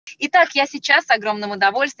Итак, я сейчас с огромным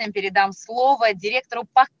удовольствием передам слово директору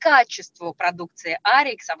по качеству продукции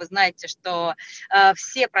Ariix. А вы знаете, что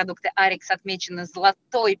все продукты Ariix отмечены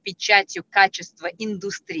золотой печатью качества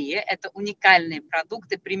индустрии. Это уникальные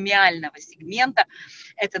продукты премиального сегмента,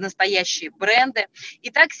 это настоящие бренды.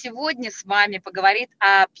 Итак, сегодня с вами поговорит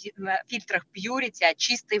о фильтрах Пьюрити, о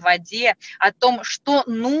чистой воде, о том, что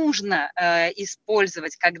нужно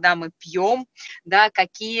использовать, когда мы пьем, да,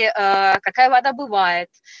 какая вода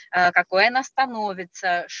бывает, какой она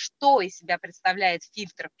становится, что из себя представляет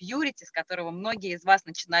фильтр Пьюрити, с которого многие из вас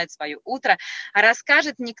начинают свое утро,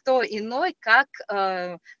 расскажет никто иной, как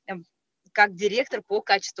директор по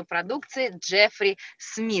качеству продукции Джеффри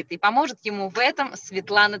Смит. И поможет ему в этом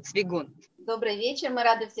Светлана Цвигун. Добрый вечер, мы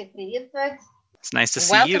рады всех приветствовать. It's nice to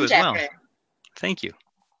see you as well. Thank you.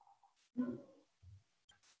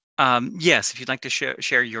 Yes, if you'd like to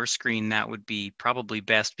share your screen, that would be probably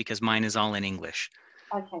best because mine is all in English.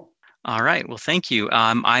 Okay. All right. Well, thank you.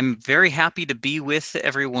 I'm very happy to be with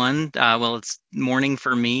everyone. Well, it's morning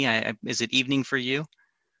for me. Is it evening for you?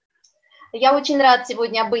 Я очень рад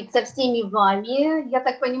сегодня быть со всеми вами. Я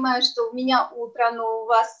так понимаю, что у меня утро, но у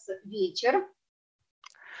вас вечер.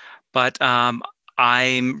 But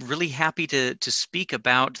I'm really happy to speak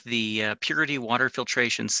about the Purity water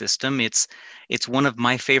filtration system. It's one of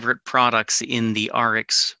my favorite products in the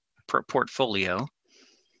Ariix portfolio.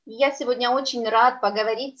 Я сегодня очень рад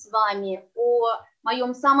поговорить с вами о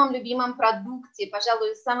моем самом любимом продукте,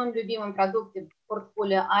 пожалуй, самом любимом продукте в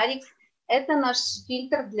портфолио Ariix. Это наш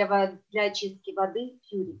фильтр для очистки воды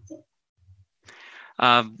Pьюрити.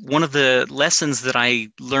 One of the lessons that I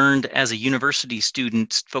learned as a university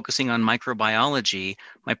student focusing on microbiology,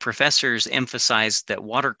 my professors emphasized that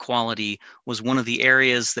water quality was one of the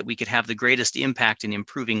areas that we could have the greatest impact in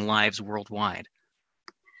improving lives worldwide.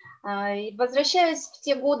 Возвращаясь в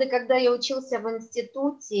те годы, когда я учился в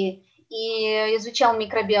институте и изучал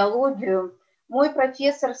микробиологию, мой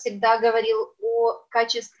профессор всегда говорил о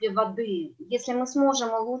качестве воды. Если мы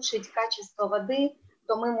сможем улучшить качество воды,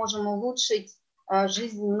 то мы можем улучшить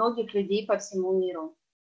жизнь многих людей по всему миру.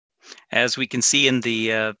 As we can see in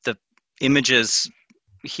the images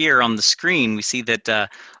here on the screen, we see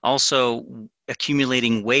that also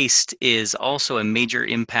accumulating waste is also a major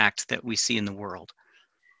impact that we see in the world.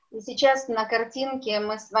 И сейчас на картинке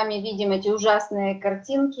мы с вами видим эти ужасные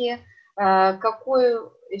картинки, какой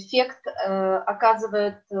эффект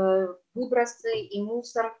оказывают выбросы и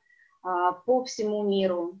мусор по всему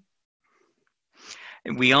миру.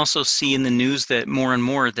 We also see in the news that more and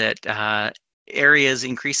more that areas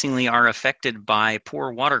increasingly are affected by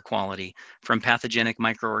poor water quality, from pathogenic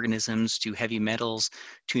microorganisms to heavy metals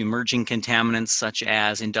to emerging contaminants such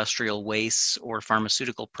as industrial wastes or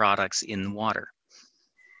pharmaceutical products in water.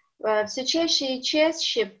 Все чаще и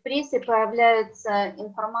чаще в прессе появляется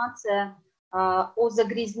информация о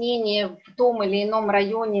загрязнении в том или ином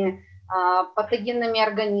районе патогенными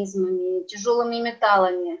организмами, тяжелыми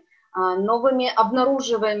металлами, новыми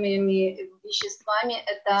обнаруживаемыми веществами.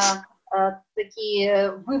 Это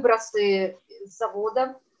такие выбросы с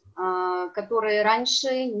заводов, которые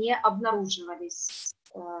раньше не обнаруживались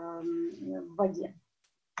в воде.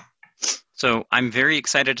 So I'm very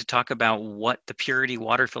excited to talk about what the Purity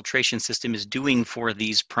water filtration system is doing for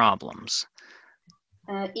these problems.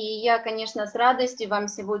 И я, конечно, с радостью вам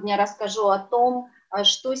сегодня расскажу о том,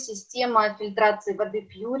 что система фильтрации воды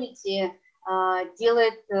Pьюрити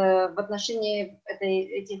делает в отношении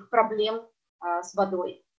этих проблем с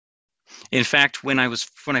водой. In fact, when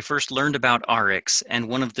I first learned about Ariix, and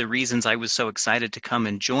one of the reasons I was so excited to come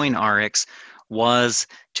and join Ariix was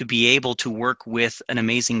to be able to work with an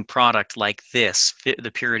amazing product like this, the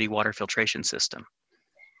Purity water filtration system.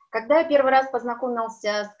 Когда я первый раз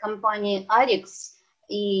познакомился с компанией Ariix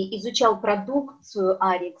и изучал продукцию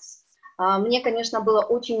Ariix, мне, конечно, было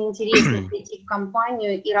очень интересно прийти в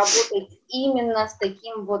компанию и работать именно с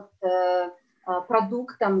таким вот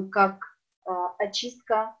продуктом, как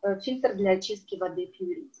фильтр для очистки воды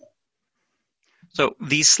Pьюрити. So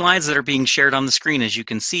these slides that are being shared on the screen, as you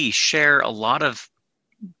can see, share a lot of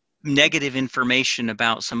negative information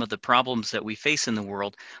about some of the problems that we face in the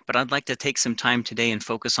world, but I'd like to take some time today and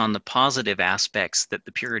focus on the positive aspects that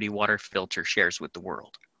the Purity water filter shares with the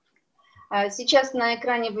world. Сейчас на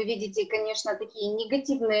экране вы видите, конечно, такие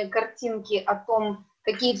негативные картинки о том,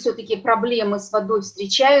 какие все-таки проблемы с водой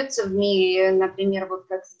встречаются в мире, например, вот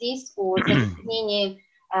как здесь, о загрязнении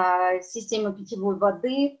системы питьевой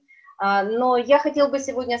воды. Но я хотела бы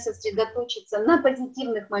сегодня сосредоточиться на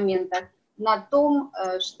позитивных моментах, на том,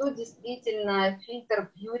 что действительно фильтр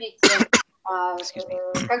Pьюрити,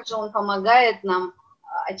 как же он помогает нам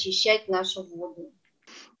очищать нашу воду.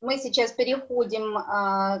 Мы сейчас переходим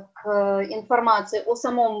к информации о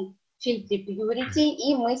самом фильтре Пьюрити,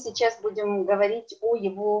 и мы сейчас будем говорить о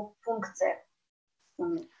его функциях.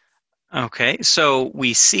 Okay, so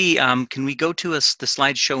we see, can we go to the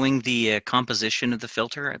slide showing the composition of the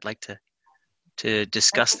filter? I'd like to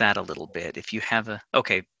discuss that a little bit. If you have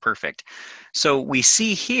okay, perfect. So we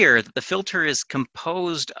see here that the filter is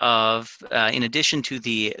composed of, in addition to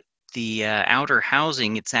the outer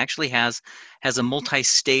housing, it actually has a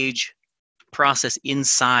multi-stage process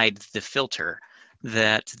inside the filter.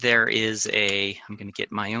 That there is I'm going to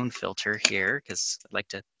get my own filter here because I like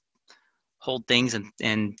to hold things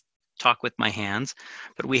and talk with my hands.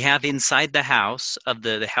 But we have inside the house of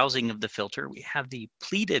the housing of the filter, we have the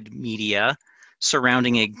pleated media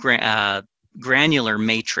surrounding a granular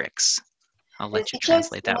matrix. I'll let you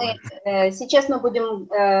translate that one. Сейчас мы будем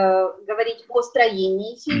говорить о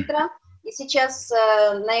строении фильтра. И сейчас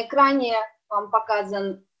на экране вам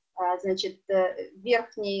показан, значит,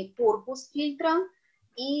 верхний корпус фильтра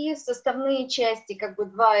и составные части, как бы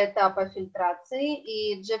два этапа фильтрации.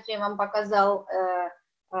 И Джеффри вам показал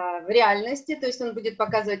в реальности, то есть он будет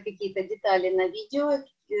показывать какие-то детали на видео,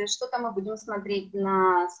 что-то мы будем смотреть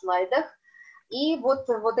на слайдах. И вот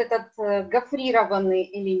этот гофрированный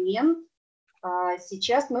элемент,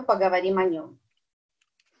 сейчас мы поговорим о нем.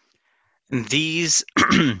 These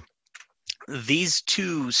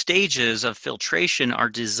two stages of filtration are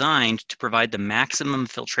designed to provide the maximum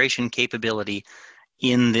filtration capability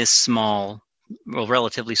in this small, well,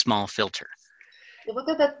 relatively small filter. И вот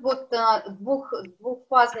этот вот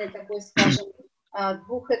двухфазный такой, скажем,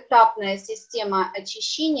 двухэтапная система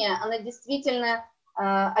очищения, она действительно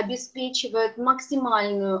обеспечивает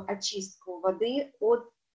максимальную очистку воды от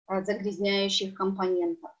загрязняющих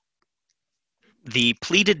компонентов. The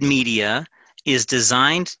pleated media is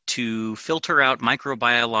designed to filter out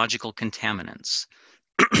microbiological contaminants.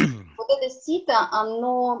 Вот это сито,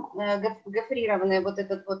 оно гофрированное, вот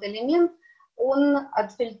этот вот элемент, он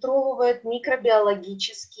отфильтровывает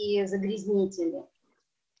микробиологические загрязнители.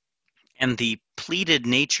 And the pleated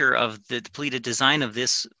nature of the pleated design of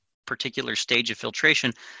this particular stage of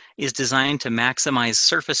filtration is designed to maximize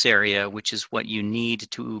surface area, which is what you need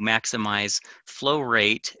to maximize flow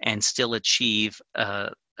rate and still achieve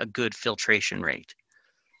a good filtration rate.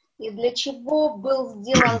 И для чего был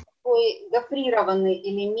сделан такой гофрированный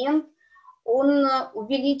элемент? Он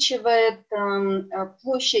увеличивает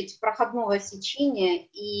площадь проходного сечения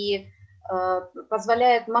и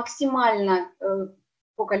позволяет максимально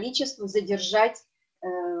по количеству задержать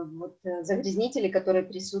загрязнители, которые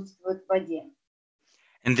присутствуют в воде.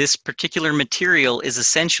 And this particular material is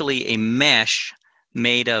essentially a mesh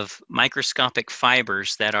made of microscopic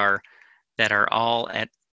fibers that are all at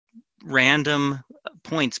random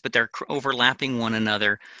points, but they're overlapping one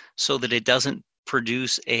another so that it doesn't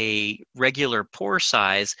produce a regular pore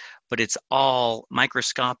size, but it's all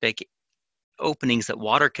microscopic openings that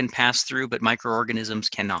water can pass through, but microorganisms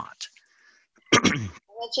cannot.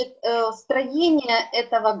 Значит, строение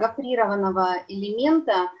этого гофрированного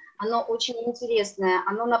элемента, оно очень интересное.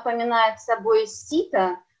 Оно напоминает собой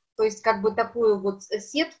сито, то есть как бы такую вот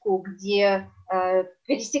сетку, где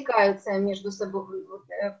пересекаются между собой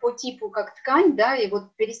по типу как ткань, да, и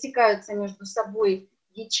вот пересекаются между собой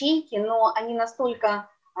ячейки, но они настолько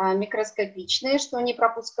микроскопичные, что они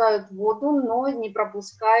пропускают воду, но не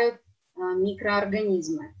пропускают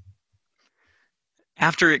микроорганизмы.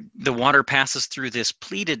 After the water passes through this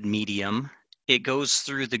pleated medium, it goes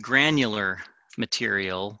through the granular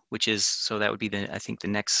material, which is, so that would be I think the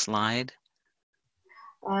next slide.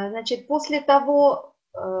 Значит, после того,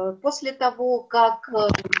 как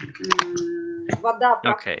вода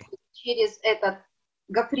проходит через этот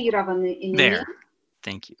гофрированный элемент,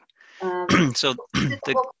 Thank you. После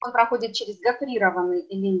того, как он проходит через гофрированный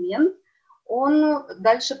элемент, он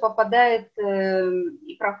дальше попадает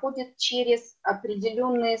и проходит через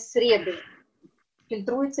определенные среды,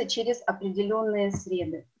 фильтруется через определенные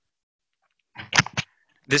среды.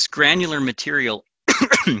 This granular material,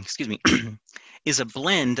 excuse me, is a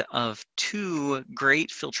blend of two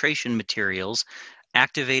great filtration materials,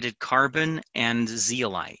 activated carbon and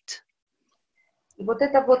zeolite. И вот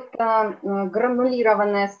эта вот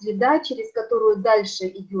гранулированная среда, через которую дальше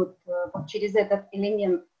идет, через этот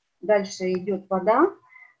элемент дальше идет вода,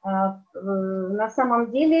 на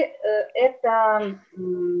самом деле этот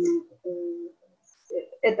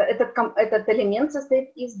элемент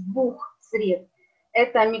состоит из двух сред.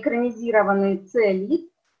 Это микронизированный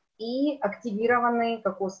циолит и активированный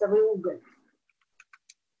кокосовый уголь.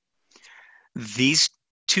 These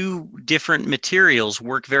two different materials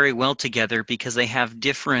work very well together because they have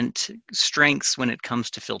different strengths when it comes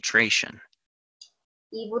to filtration.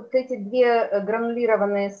 И вот эти две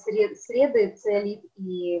гранулированные среды, циолит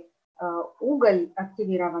и уголь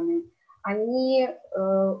активированный, они,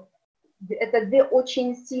 это две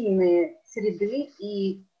очень сильные среды,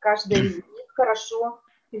 и каждая из них хорошо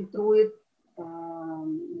фильтрует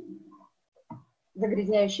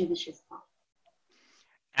загрязняющие вещества.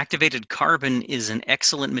 Activated carbon is an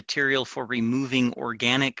excellent material for removing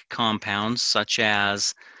organic compounds, such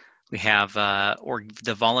as we have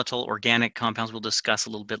the volatile organic compounds we'll discuss a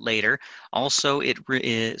little bit later. Also, it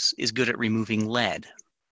is good at removing lead.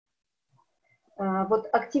 Вот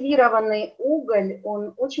активированный уголь,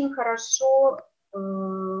 он очень хорошо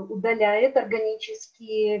удаляет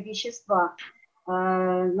органические вещества.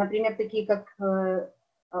 Например, такие как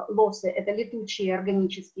лосы, это летучие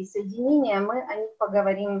органические соединения, мы о них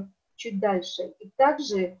поговорим чуть дальше. И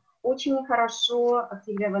также очень хорошо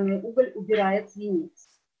активированный уголь убирает свинец.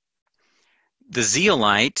 The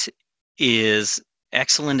zeolite is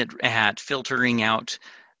excellent at filtering out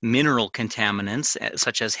mineral contaminants,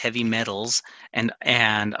 such as heavy metals and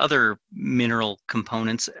other mineral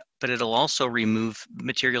components, but it'll also remove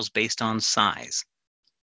materials based on size.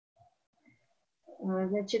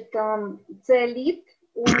 Значит, циолит,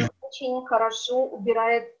 он очень хорошо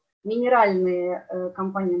убирает минеральные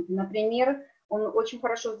компоненты. Например, он очень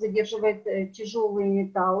хорошо задерживает тяжелые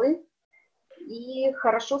металлы и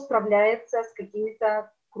хорошо справляется с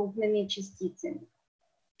какими-то крупными частицами.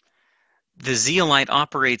 The zeolite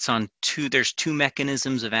operates on there's two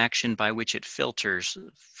mechanisms of action by which it filters.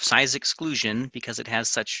 Size exclusion, because it has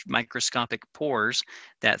such microscopic pores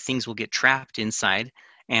that things will get trapped inside,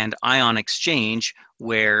 and ion exchange,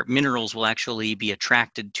 where minerals will actually be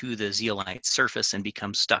attracted to the zeolite surface and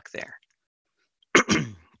become stuck there.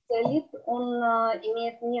 Циолит, он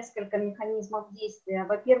имеет несколько механизмов действия.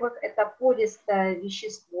 Во-первых, это пористое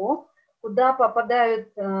вещество, куда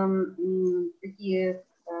попадают такие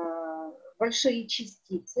большие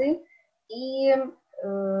частицы, и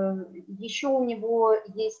еще у него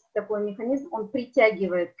есть такой механизм, он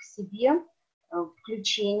притягивает к себе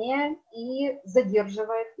включения и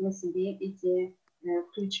задерживает на себе эти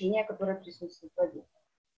включения, которые присутствуют в воде.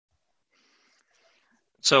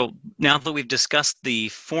 So now that we've discussed the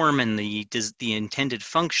form and the intended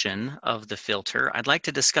function of the filter, I'd like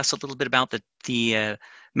to discuss a little bit about the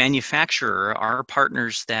manufacturer, our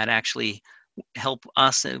partners that actually help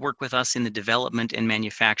us work with us in the development and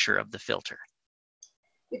manufacture of the filter.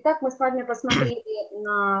 Итак, мы с вами посмотрели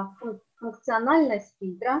на функциональность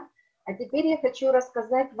фильтра, а теперь я хочу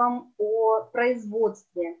рассказать вам о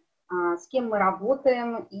производстве, с кем мы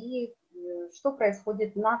работаем и что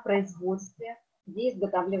происходит на производстве, где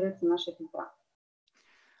изготавливаются наши фильтра.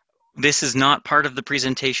 This is not part of the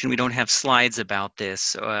presentation. We don't have slides about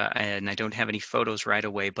this, and I don't have any photos right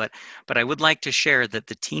away, but I would like to share that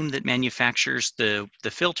the team that manufactures the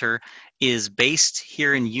filter is based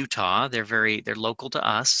here in Utah. They're local to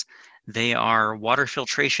us. They are water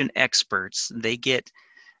filtration experts. They get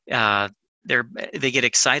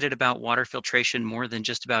excited about water filtration more than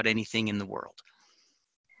just about anything in the world.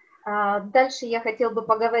 Дальше я хотела бы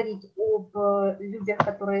поговорить об людях,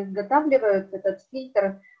 которые изготавливают этот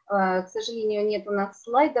фильтр. К сожалению, нет у нас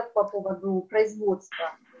слайдов по поводу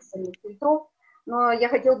производства самих фильтров, но я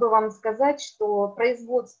хотела бы вам сказать, что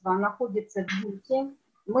производство находится в Юте,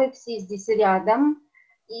 мы все здесь рядом,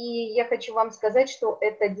 и я хочу вам сказать, что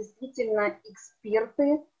это действительно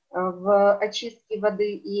эксперты в очистке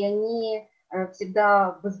воды, и они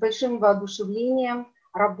всегда с большим воодушевлением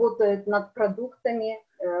работают над продуктами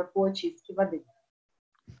по очистке воды.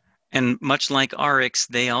 And much like Ariix,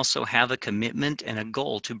 they also have a commitment and a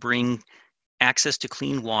goal to bring access to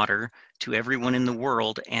clean water to everyone in the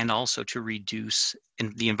world and also to reduce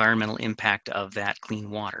the environmental impact of that clean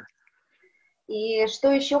water. И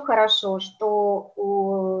что еще хорошо, что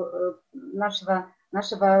у нашего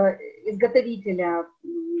изготовителя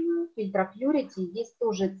фильтра Пьюрити есть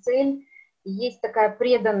тоже цель, есть такая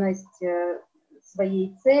преданность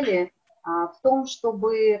своей цели в том,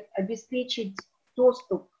 чтобы обеспечить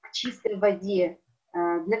доступ к чистой воде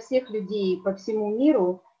для всех людей по всему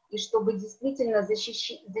миру, и чтобы действительно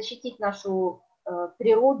защитить нашу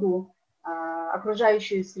природу,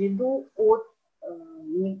 окружающую среду от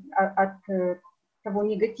того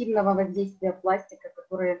негативного воздействия пластика,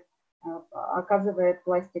 которое оказывает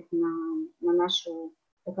пластик на нашу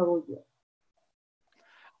экологию.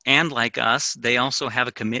 And like us, they also have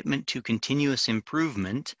a commitment to continuous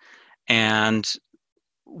improvement, and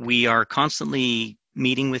we are constantly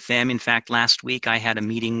meeting with them. In fact, last week I had a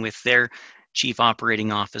meeting with their chief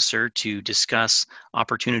operating officer to discuss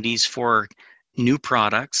opportunities for new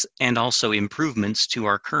products and also improvements to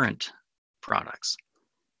our current products.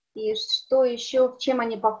 И что еще, в чем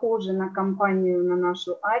они похожи на компанию, на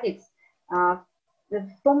нашу Ariix?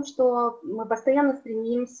 В том, что мы постоянно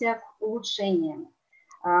стремимся к улучшениям.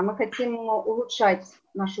 Мы хотим улучшать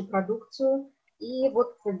нашу продукцию. И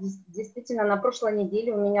вот действительно на прошлой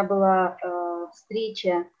неделе у меня была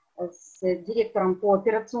встреча с директором по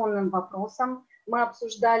операционным вопросам. Мы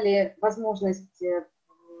обсуждали возможность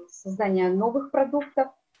создания новых продуктов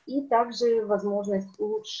и также возможность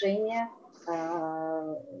улучшения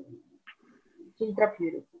фильтра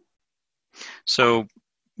Пьюрити. So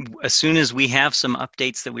as soon as we have some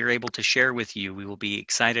updates that we're able to share with you, we will be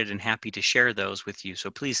excited and happy to share those with you. So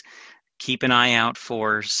please keep an eye out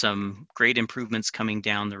for some great improvements coming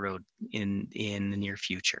down the road in the near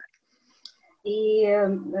future. И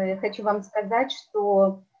хочу вам сказать,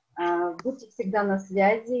 что будьте всегда на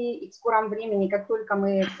связи, и в скором времени, как только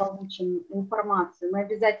мы получим информацию, мы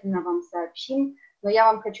обязательно вам сообщим. Но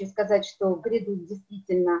я вам хочу сказать, что грядут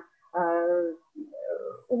действительно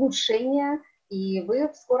улучшения, и вы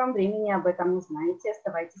в скором времени об этом узнаете.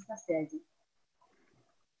 Оставайтесь на связи.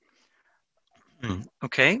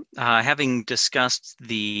 Okay, having discussed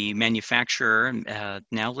the manufacturer,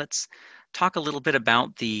 now let's talk a little bit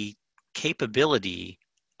about the capability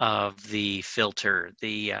of the filter,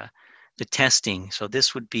 the testing. So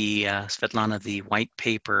this would be, Svetlana, the white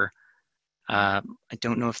paper. I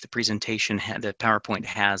don't know if the presentation, the PowerPoint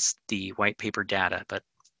has the white paper data, but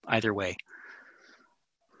either way.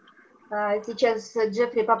 Сейчас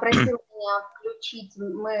Джеффри попросил меня включить,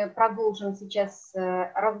 мы продолжим сейчас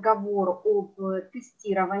разговор об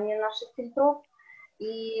тестировании наших фильтров.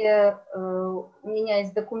 И у меня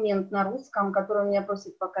есть документ на русском, который меня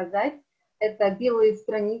просит показать. Это белые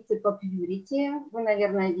страницы по Пьюрити. Вы,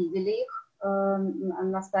 наверное, видели их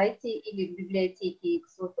на сайте или в библиотеке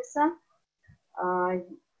X-офиса.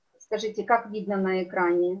 Скажите, как видно на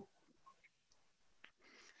экране?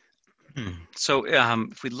 So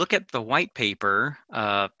if we look at the white paper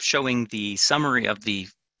showing the summary of the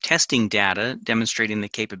testing data demonstrating the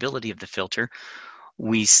capability of the filter,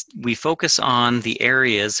 we focus on the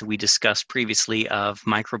areas we discussed previously of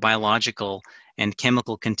microbiological and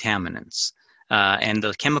chemical contaminants. And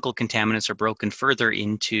the chemical contaminants are broken further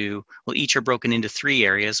into, well, each are broken into three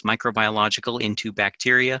areas: microbiological into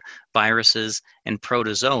bacteria, viruses, and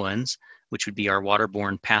protozoans, which would be our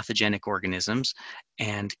waterborne pathogenic organisms,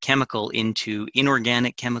 and chemical into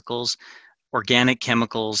inorganic chemicals, organic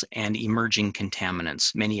chemicals, and emerging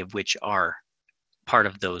contaminants, many of which are part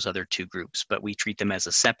of those other two groups, but we treat them as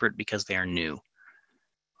a separate because they are new.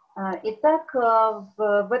 Итак,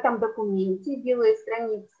 в этом документе белые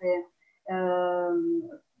страницы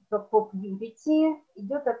по Пьюрити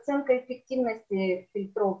идет оценка эффективности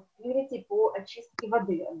фильтров Пьюрити по очистке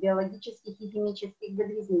воды от биологических и химических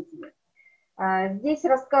загрязнителей. Здесь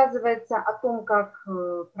рассказывается о том, как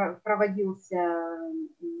проводилось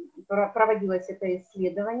это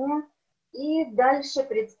исследование, и дальше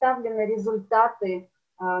представлены результаты,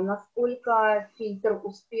 насколько фильтр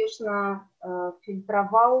успешно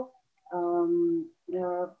фильтровал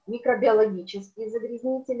микробиологические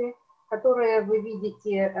загрязнители, которые вы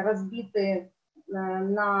видите разбиты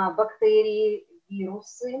на бактерии,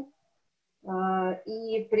 вирусы,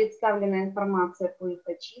 и представлена информация по их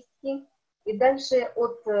очистке. И дальше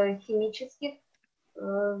от химических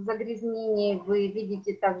загрязнений вы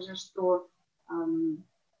видите также, что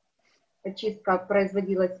очистка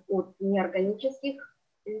производилась от неорганических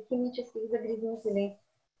химических загрязнителей.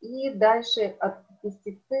 И дальше от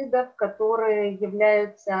пестицидов, которые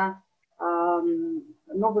являются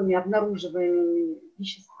новыми обнаруживаемыми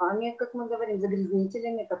веществами, как мы говорим,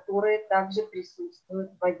 загрязнителями, которые также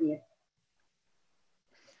присутствуют в воде.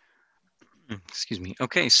 Excuse me.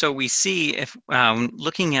 Okay, so we see, if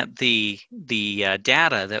looking at the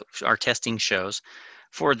data that our testing shows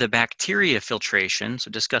for the bacteria filtration,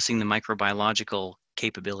 so discussing the microbiological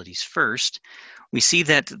capabilities first, we see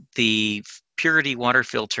that the Purity water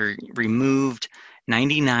filter removed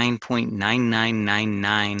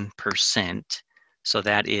 99.9999%. So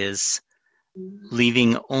that is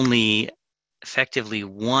leaving only effectively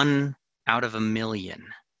 1 out of a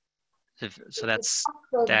million. So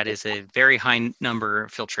that is a very high number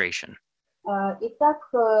of filtration. Итак,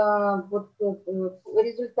 вот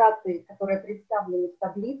результаты, которые представлены в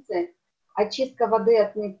таблице, очистка воды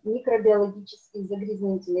от микробиологических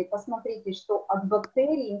загрязнителей. Посмотрите, что от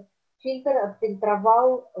бактерий фильтр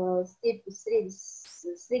отфильтровал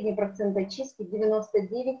средний процент очистки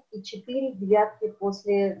 99,4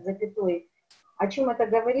 после запятой. О чем это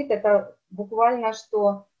говорит? Это буквально,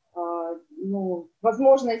 что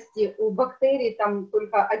возможности у бактерий там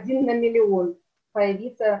только 1 на миллион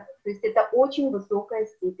появиться. То есть это очень высокая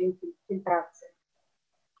степень фильтрации.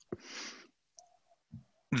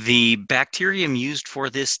 The bacterium used for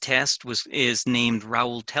this test is named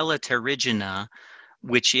Raultella terrigena,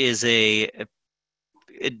 which is a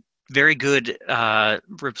very good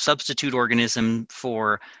substitute organism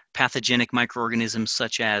for pathogenic microorganisms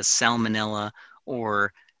such as Salmonella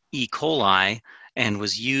or E. coli, and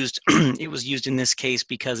was used. It was used in this case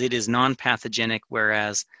because it is non-pathogenic,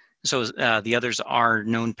 whereas the others are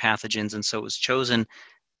known pathogens, and so it was chosen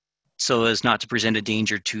so as not to present a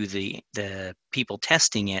danger to the people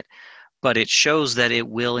testing it. But it shows that it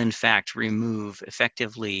will in fact remove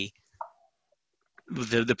effectively.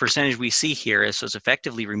 The percentage we see here is so it's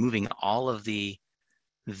effectively removing all of the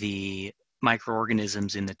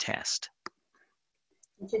microorganisms in the test.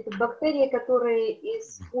 Значит, бактерии, которые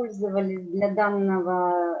использовались для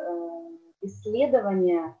данного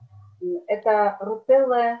исследования, это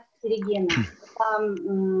Rutella terrigena.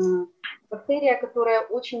 Это бактерия, которая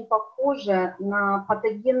очень похожа на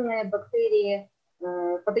патогенные бактерии,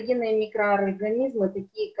 патогенные микроорганизмы,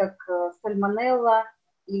 такие как сальмонелла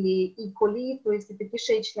или E. coli, то есть это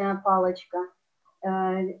кишечная палочка.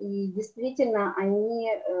 И действительно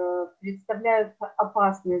они представляют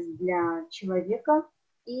опасность для человека,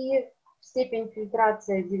 и степень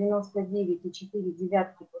фильтрации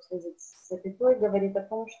 99,4 после запятой говорит о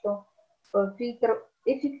том, что фильтр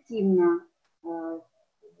эффективно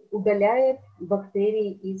удаляет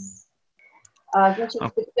бактерии из... Значит,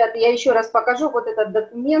 ребята, я еще раз покажу вот этот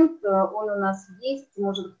документ, он у нас есть,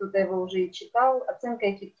 может кто-то его уже и читал, оценка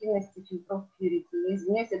эффективности фильтров Пьюрити. Я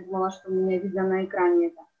извиняюсь, я думала, что у меня видно на экране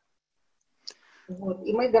это. Вот.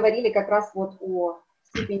 И мы говорили как раз вот о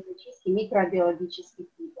степени очистки микробиологических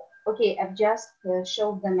видов. Okay, I've just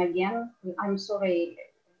showed them again. I'm sorry,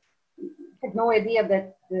 I had no idea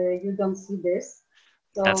that you don't see this.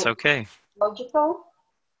 So That's okay. Logical.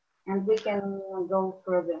 And we can go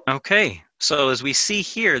further. Okay, so as we see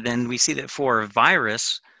here, then we see that for a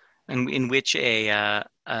virus, in which a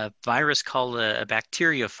virus called a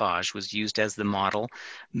bacteriophage was used as the model.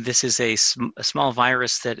 This is a small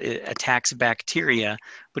virus that attacks bacteria,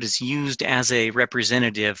 but is used as a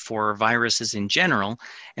representative for viruses in general.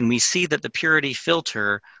 And we see that the Purity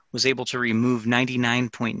filter was able to remove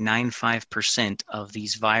 99.95% of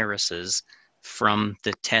these viruses from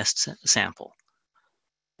the test sample.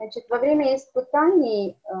 Значит, во время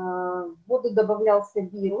испытаний в воду добавлялся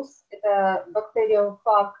вирус, это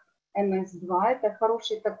бактериофаг MS2, это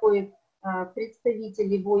хороший такой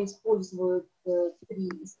представитель, его используют при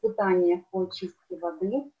испытаниях по очистке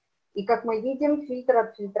воды. И как мы видим, фильтр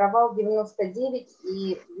отфильтровал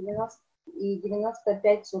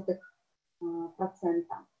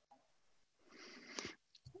 99,95%.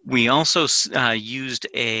 We also used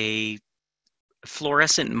a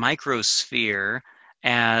fluorescent microsphere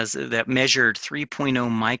that measured 3.0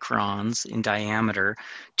 microns in diameter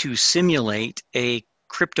to simulate a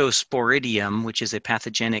cryptosporidium, which is a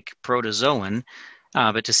pathogenic protozoan,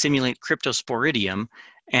 but to simulate cryptosporidium.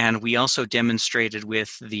 And we also demonstrated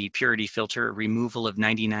with the Purity filter a removal of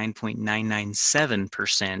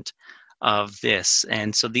 99.997% of this.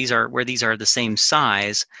 And so where these are the same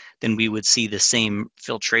size, then we would see the same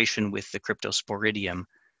filtration with the cryptosporidium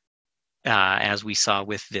as we saw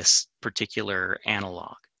with this particular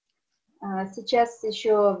analog. Сейчас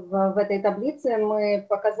еще в этой таблице мы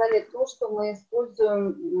показали то, что мы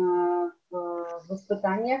используем в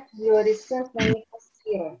испытаниях флуоресцентные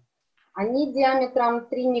микросферы. Они диаметром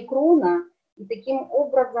 3 микрона, и таким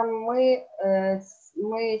образом мы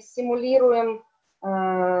симулируем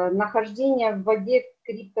нахождение в воде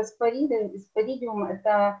криптоспоридиум.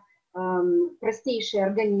 Это простейшие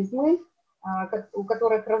организмы, у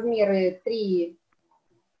которых размеры 3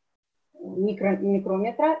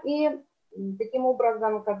 микрометра. И таким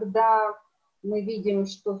образом, когда мы видим,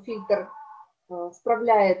 что фильтр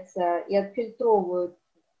справляется и отфильтровывает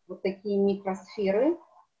вот такие микросферы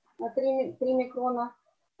на 3 микрона,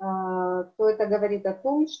 то это говорит о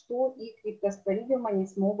том, что и криптоспоридиум они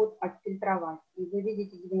смогут отфильтровать. И вы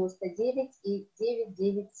видите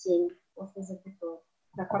 99,997 после запятой.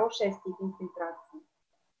 Это хорошая степень фильтрации.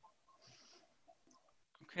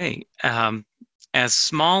 Okay, as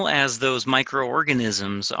small as those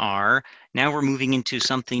microorganisms are, now we're moving into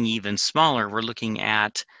something even smaller. We're looking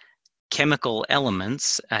at chemical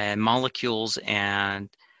elements, molecules, and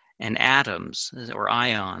atoms or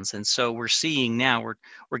ions. And so we're seeing now we're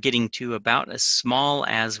getting to about as small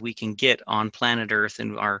as we can get on planet Earth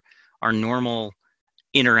in our normal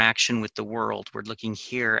interaction with the world. We're looking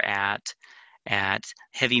here at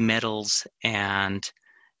heavy metals and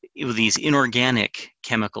these inorganic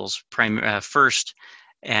chemicals first,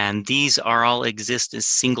 and these are all exist as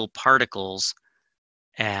single particles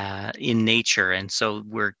in nature. And so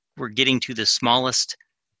we're we're getting to the smallest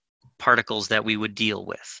particles that we would deal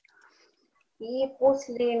with. И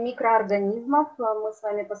после микроорганизмов мы с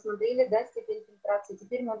вами посмотрели, да, степень фильтрации.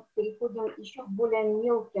 Теперь мы переходим еще к более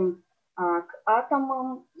мелким, к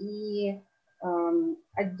атомам и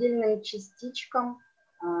отдельным частичкам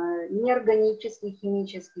неорганических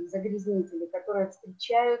химических загрязнителей, которые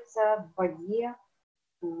встречаются в воде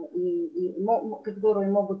и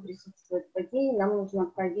которые могут присутствовать в воде, и нам нужно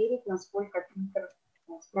проверить, насколько фильтр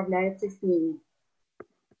справляется с ними.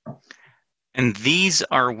 And these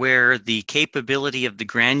are where the capability of the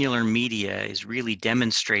granular media is really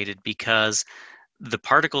demonstrated, because the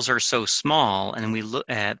particles are so small, and we look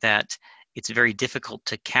at that, it's very difficult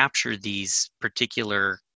to capture these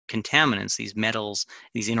particular contaminants, these metals,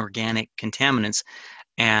 these inorganic contaminants.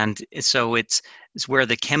 And so it's where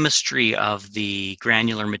the chemistry of the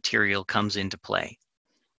granular material comes into play.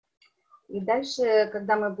 И дальше,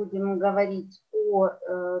 когда мы будем говорить о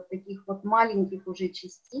таких вот маленьких уже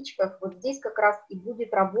частичках, вот здесь как раз и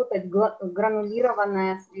будет работать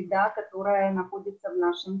гранулированная среда, которая находится в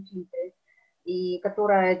нашем фильтре, и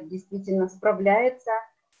которая действительно справляется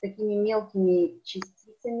с такими мелкими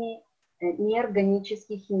частицами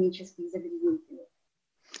неорганических химических загрязнителей.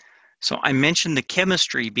 So I mentioned the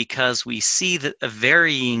chemistry because we see a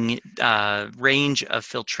varying range of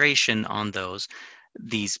filtration on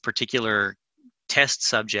these particular test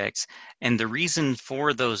subjects, and the reason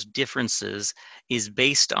for those differences is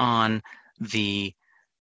based on the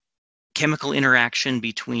chemical interaction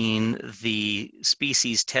between the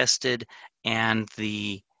species tested and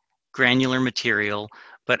the granular material,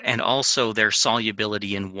 and also their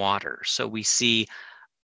solubility in water. So we see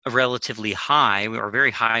a relatively high, or very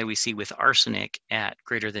high, we see with arsenic at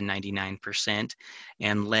greater than 99%,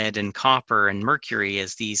 and lead and copper and mercury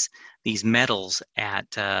as these metals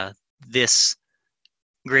at this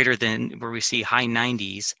greater than, where we see high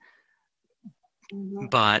 90s. Mm-hmm.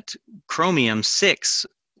 But chromium 6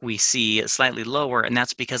 we see slightly lower, and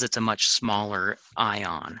that's because it's a much smaller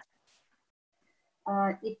ion.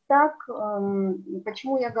 Итак,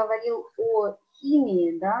 почему я говорил о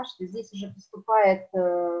химии, да, что здесь уже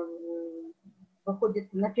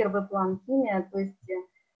выходит на первый план химия, то есть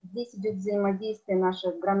здесь идет взаимодействие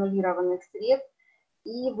наших гранулированных сред,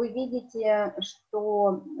 и вы видите,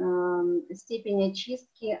 что степень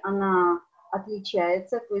очистки, она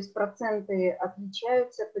отличается, то есть проценты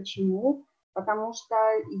отличаются. Почему? Потому что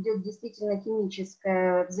идет действительно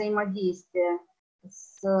химическое взаимодействие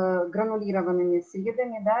с гранулированными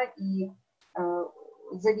средами, да, и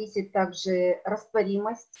зависит также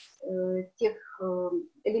растворимость тех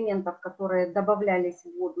элементов, которые добавлялись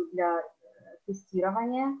в воду для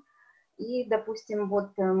тестирования. И, допустим,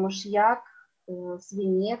 вот мышьяк,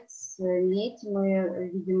 свинец, медь, мы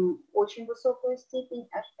видим очень высокую степень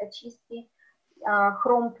очистки.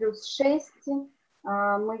 Хром плюс 6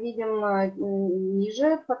 мы видим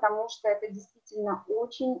ниже, потому что это действительно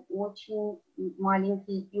очень-очень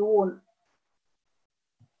маленький ион.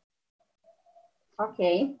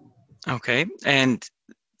 Okay. Okay, and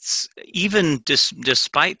even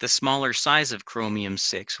despite the smaller size of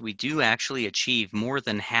chromium-6, we do actually achieve more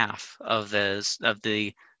than half of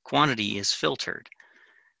the quantity is filtered.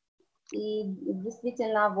 И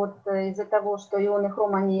действительно, вот из-за того, что ионы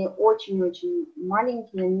хрома, они очень-очень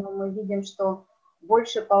маленькие, но мы видим, что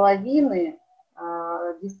больше половины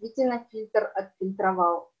действительно фильтр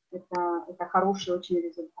отфильтровал. Это хороший очень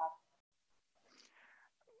результат.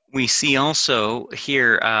 We see also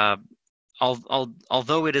here,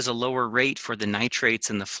 although it is a lower rate for the nitrates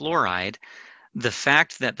and the fluoride, the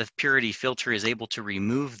fact that the purity filter is able to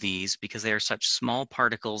remove these because they are such small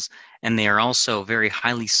particles, and they are also very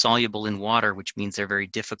highly soluble in water, which means they're very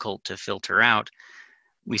difficult to filter out,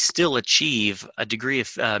 we still achieve a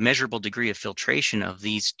measurable degree of filtration of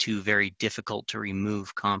these two very difficult to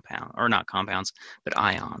remove but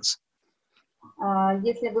ions.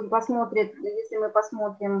 Если мы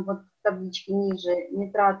посмотрим вот в табличке ниже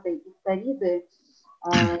нитраты и фториды,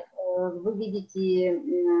 вы видите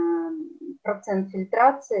процент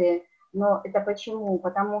фильтрации, но это почему?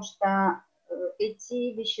 Потому что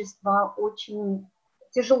эти вещества очень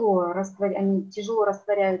тяжело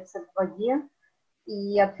растворяются в воде,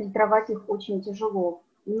 и отфильтровать их очень тяжело.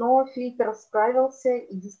 Но фильтр справился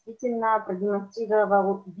и действительно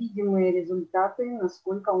продемонстрировал видимые результаты,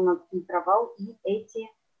 насколько он отфильтровал и эти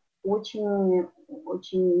очень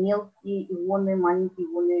мелкие ионы, маленькие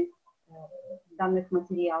ионы данных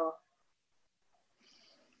материалов.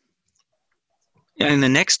 In the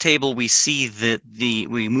next table, we see that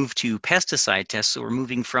we move to pesticide tests. So we're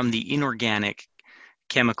moving from the inorganic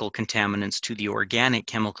chemical contaminants to the organic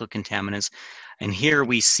chemical contaminants. And here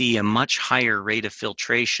we see a much higher rate of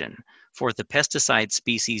filtration. For the pesticide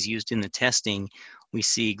species used in the testing, we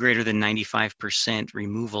see greater than 95%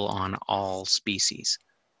 removal on all species.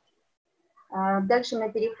 Дальше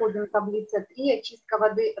мы переходим к таблице 3, очистка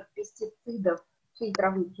воды от пестицидов,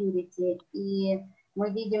 фильтровый Пьюрити. И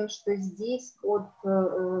мы видим, что здесь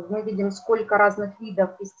мы видим, сколько разных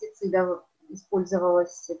видов пестицидов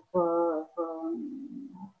использовалось во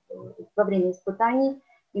время испытаний.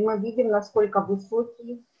 И мы видим, насколько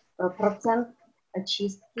высокий процент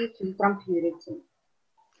очистки фильтром Пьюрити.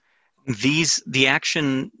 The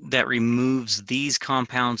action that removes these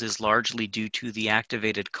compounds is largely due to the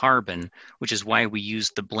activated carbon, which is why we use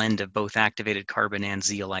the blend of both activated carbon and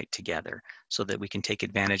zeolite together, so that we can take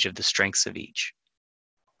advantage of the strengths of each.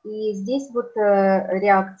 И здесь вот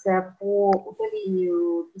реакция по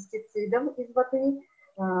удалению пестицидов из воды,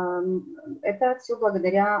 это все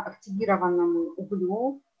благодаря активированному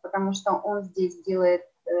углю, потому что он здесь делает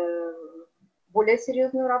более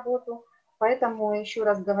серьезную работу. Поэтому еще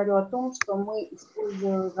раз говорю о том, что мы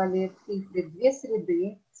использовали в фильтре две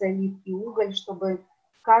среды, циолит и уголь, чтобы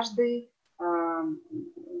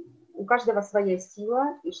у каждого своя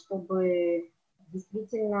сила, и чтобы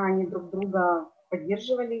действительно они друг друга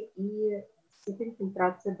поддерживали, и степень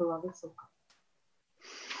фильтрации была высокая.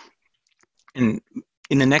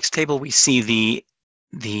 In the next table, we see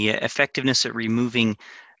the effectiveness at removing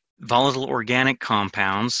volatile organic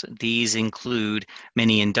compounds. These include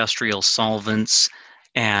many industrial solvents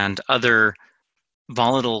and other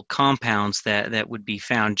volatile compounds that would be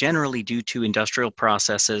found generally due to industrial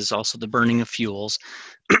processes, also the burning of fuels.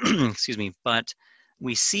 Excuse me. But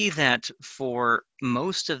we see that for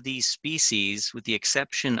most of these species, with the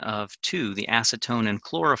exception of two, the acetone and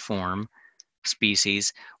chloroform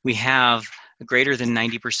species, we have greater than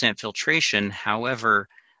 90% filtration. However,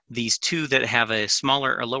 these two that have a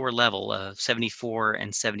lower level of 74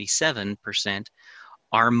 and 77%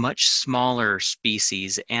 are much smaller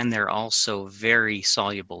species, and they're also very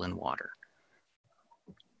soluble in water.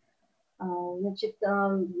 Значит,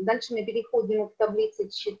 дальше мы переходим к таблице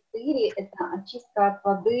 4. Это очистка от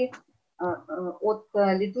воды от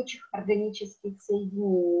летучих органических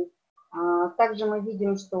соединений. Также мы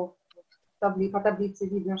видим, что по таблице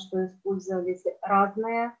видно, что использовались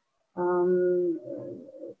разные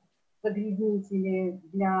загрязнители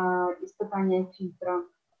для испытания фильтра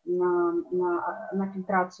на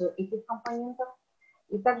фильтрацию этих компонентов.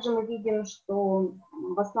 И также мы видим, что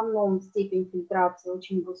в основном степень фильтрации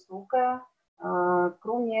очень высокая,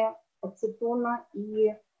 кроме ацетона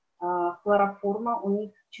и хлороформа у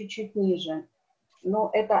них чуть-чуть ниже. Но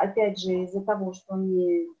это опять же из-за того, что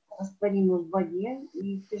они растворимы в воде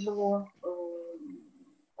и тяжело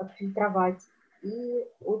отфильтровать, и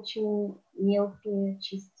очень мелкие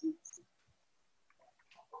частицы.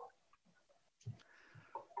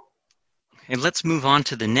 And let's move on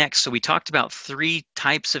to the next. So we talked about three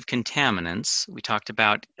types of contaminants. We talked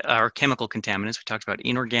about our chemical contaminants. We talked about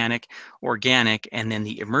inorganic, organic, and then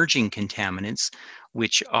the emerging contaminants,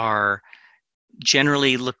 which are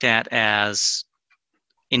generally looked at as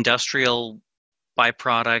industrial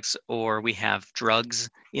byproducts, or we have drugs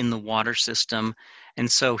in the water system.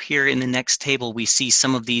 And so here in the next table, we see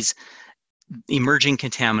some of these emerging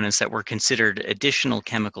contaminants that were considered additional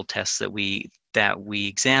chemical tests that we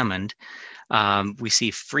examined. We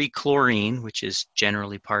see free chlorine, which is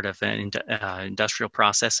generally part of industrial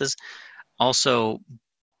processes. Also,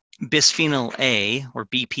 bisphenol A, or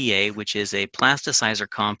BPA, which is a plasticizer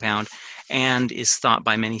compound and is thought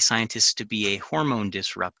by many scientists to be a hormone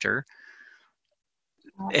disruptor.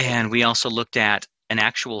 And we also looked at an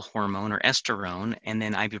actual hormone, or esterone, and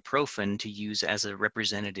then ibuprofen to use as a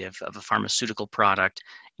representative of a pharmaceutical product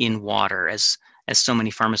in water, as so many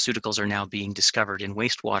pharmaceuticals are now being discovered in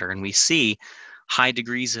wastewater. And we see high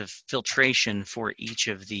degrees of filtration for each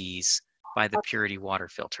of these by the Purity water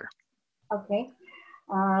filter. Okay.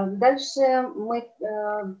 Дальше мы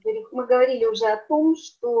говорили уже о том,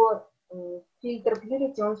 что фильтр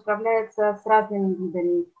Пьюрити, он справляется с разными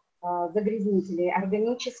видами загрязнителей,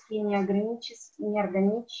 органические,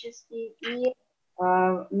 неорганические и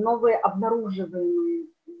новые обнаруживаемые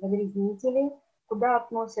загрязнители, куда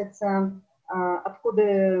относятся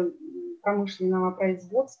отходы промышленного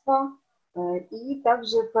производства и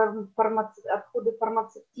также отходы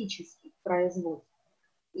фармацевтических производств.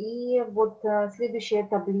 И вот следующая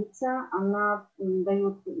таблица, она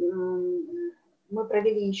дает, мы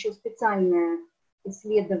провели еще специальное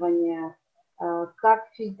исследование, как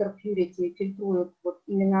фильтр Pьюрити фильтрует вот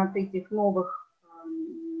именно от этих новых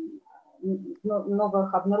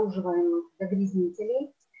обнаруживаемых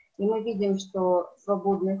загрязнителей. И мы видим, что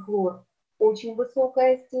свободный хлор очень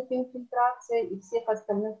высокая степень фильтрации, и всех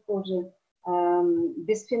остальных тоже.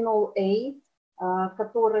 Бисфенол А,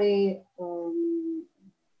 который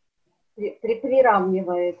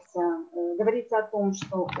приравнивается, говорится о том,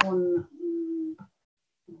 что он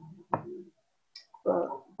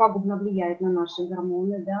пагубно влияет на наши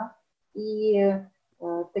гормоны, да, и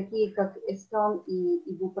такие как эстрон и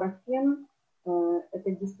ибупрофен,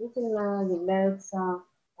 это действительно являются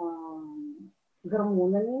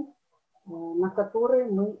гормонами, на которые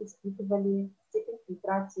мы испытывали степень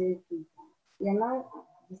фильтрации фильтра. И она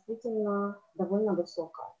действительно довольно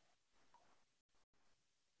высокая.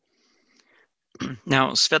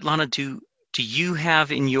 Now, Svetlana, do you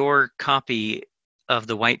have in your copy of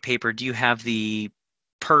the white paper, do you have the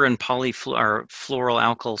per and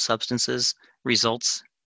fluoroalkyl substances results?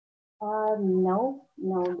 No.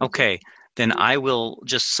 Okay, then I will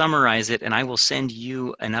just summarize it and I will send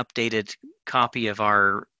you an updated copy of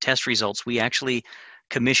our test results. We actually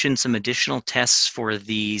commissioned some additional tests for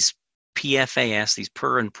these PFAS, these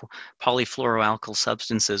per and polyfluoroalkyl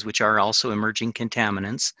substances, which are also emerging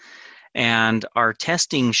contaminants. And our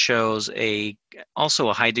testing shows also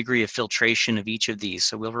a high degree of filtration of each of these.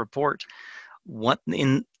 So we'll report what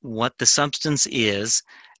the substance is,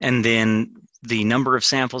 and then the number of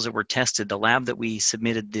samples that were tested, the lab that we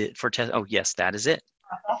submitted for test. Oh, yes, that is it.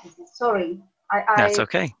 Sorry. That's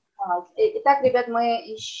okay. Итак, ребят, мы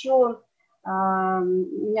еще...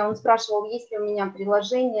 Меня он спрашивал, есть ли у меня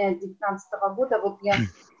приложение 2019 года. Вот я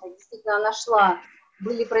действительно нашла.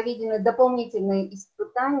 Были проведены дополнительные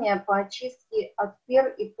испытания по очистке от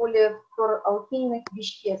пер- и полифлуоралкильных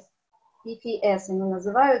веществ. PFAS они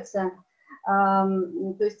называются.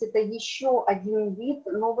 То есть это еще один вид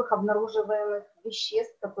новых обнаруживаемых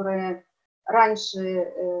веществ, которые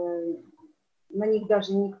раньше на них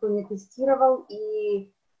даже никто не тестировал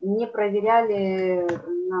и не проверяли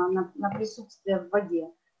на присутствие в воде.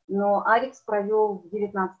 Но Ariix провел в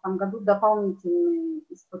 2019 году дополнительные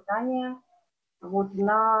испытания вот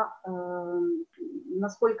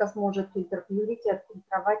насколько сможет фильтр Пьюрити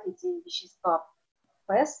отфильтровать эти вещества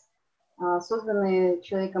ПЭС, созданные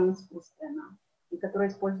человеком искусственно, и которые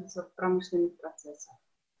используются в промышленных процессах.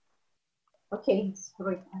 Okay,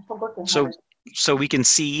 sorry, I forgot to have it. So we can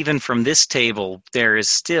see even from this table, there is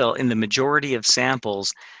still, in the majority of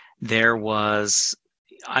samples, there was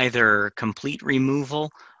either complete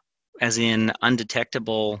removal, as in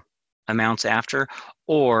undetectable amounts after,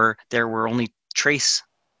 or there was only trace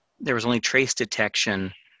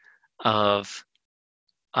detection of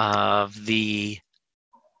the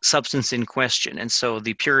substance in question. And so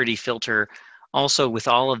the purity filter also, with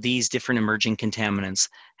all of these different emerging contaminants,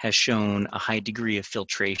 has shown a high degree of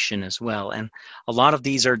filtration as well. And a lot of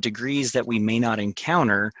these are degrees that we may not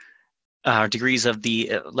encounter, degrees of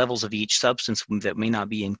the levels of each substance that may not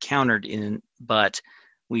be encountered but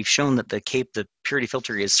we've shown that the purity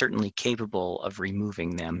filter is certainly capable of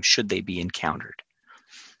removing them should they be encountered.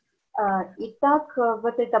 Итак, в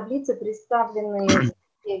этой таблице представлены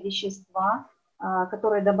те вещества,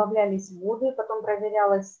 которые добавлялись в воду, и потом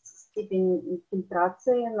проверялась степень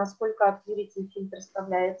фильтрации, насколько Pьюрити фильтр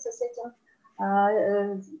справляется с этим.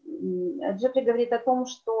 Джеффри говорит о том,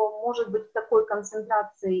 что, может быть, в такой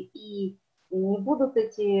концентрации и не будут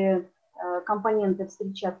эти компоненты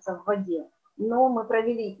встречаться в воде, но мы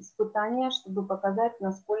провели испытания, чтобы показать,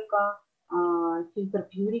 насколько фильтр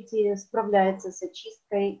Pьюрити справляется с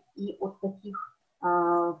очисткой и от таких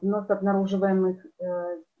вновь обнаруживаемых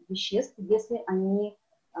веществ, если они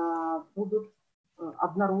будут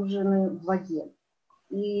обнаружены в воде.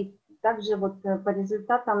 И также вот по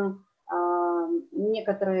результатам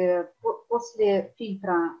некоторые после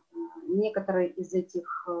фильтра, некоторые из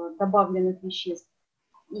этих добавленных веществ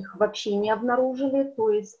их вообще не обнаружили, то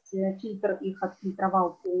есть фильтр их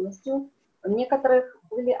отфильтровал полностью. Некоторых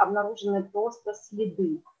были обнаружены просто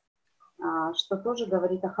следы, что тоже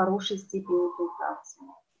говорит о хорошей степени фильтрации.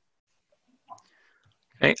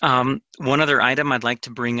 Okay. One other item I'd like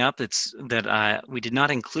to bring up that we did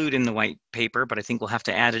not include in the white paper, but I think we'll have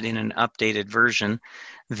to add it in an updated version,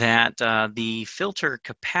 that the filter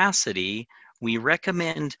capacity, we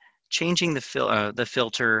recommend changing the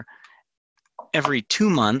filter every 2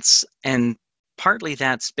 months, and partly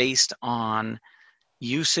that's based on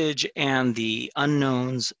usage and the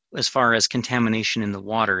unknowns as far as contamination in the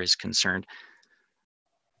water is concerned.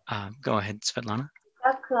 Go ahead, Svetlana.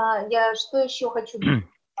 Так, я что еще хочу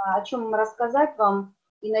о чем рассказать вам,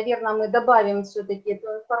 и, наверное, мы добавим все-таки эту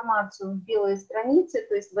информацию в белые страницы,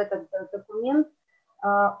 то есть в этот документ,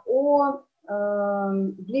 о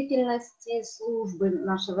длительности службы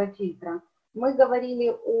нашего фильтра. Мы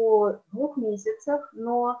говорили о 2 месяцах,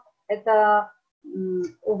 но это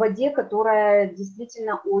о воде, которая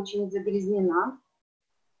действительно очень загрязнена.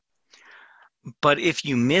 But if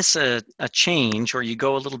you miss a change, or you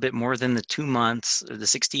go a little bit more than the 2 months, or the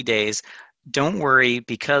 60 days, don't worry,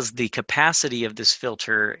 because the capacity of this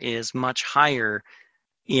filter is much higher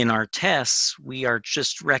in our tests. We are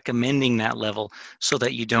just recommending that level so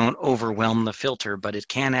that you don't overwhelm the filter, but it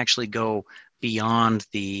can actually go beyond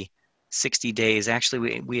the 60 days.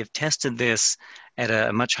 Actually, we have tested this at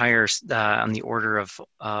a much higher, on the order of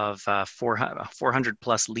 400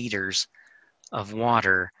 plus liters of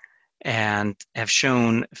water, and have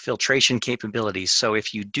shown filtration capabilities. So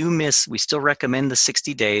if you do miss, we still recommend the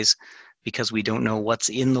 60 days because we don't know what's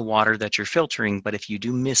in the water that you're filtering. But if you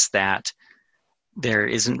do miss that, there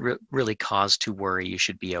isn't really cause to worry. You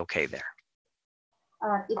should be okay there.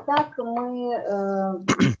 Итак, мы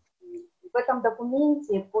в этом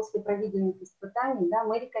документе после проведенных испытаний, да,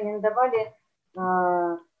 мы рекомендовали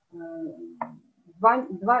 2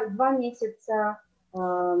 месяца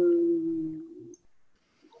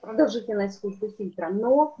продолжительность службы фильтра,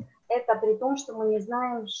 но это при том, что мы не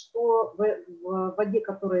знаем, что в воде,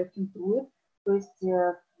 которая фильтрует, то есть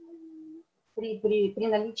при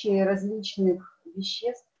наличии различных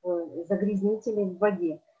веществ, загрязнителей в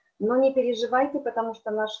воде. Но не переживайте, потому что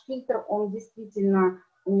наш фильтр, он действительно,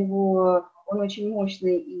 он очень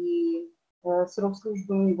мощный, и срок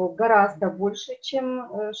службы у него гораздо больше, чем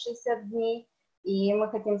 60 дней. И мы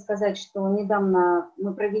хотим сказать, что недавно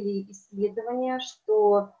мы провели исследование,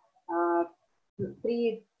 что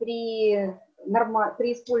при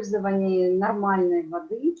использовании нормальной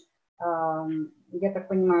воды, я так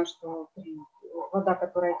понимаю, что вода,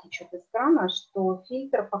 которая течет из крана, что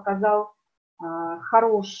фильтр показал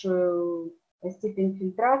хорошую степень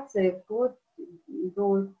фильтрации вплоть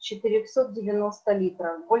до 490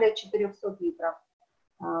 литров, более 400 литров.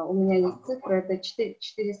 У меня есть цифра, это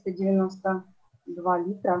 492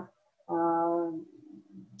 литра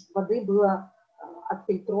воды было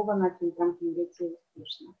отфильтровано фильтром Пьюрити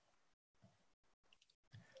успешно.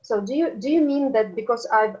 So do you mean that, because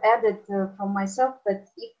I've added from myself, that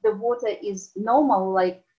if the water is normal,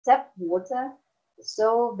 like tap water,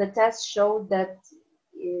 so the test showed that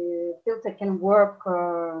filter can work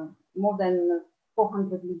more than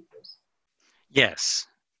 400 liters? Yes,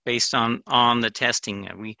 based on the testing,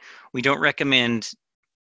 we don't recommend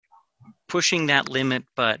pushing that limit,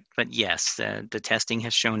 but yes, the testing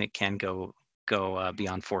has shown it can go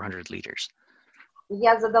beyond 400 liters.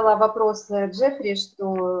 Я задала вопрос Джеффри,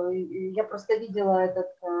 что я просто видела этот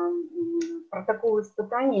протокол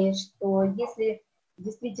испытаний, что если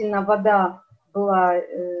действительно вода была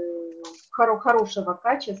хорошего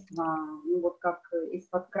качества, ну вот как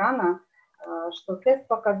из-под крана, что тест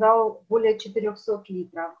показал более 400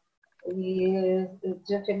 литров. И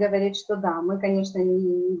Джеффри говорит, что да, мы, конечно,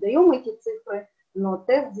 не даем эти цифры, но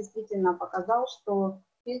тест действительно показал, что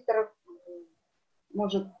фильтр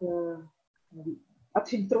может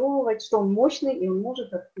отфильтровывать, что он мощный, и он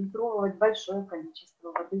может отфильтровывать большое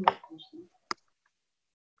количество воды.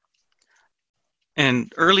 And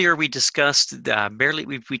earlier we discussed,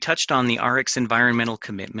 we touched on the Ariix environmental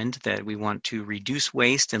commitment, that we want to reduce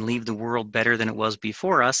waste and leave the world better than it was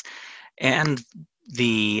before us. And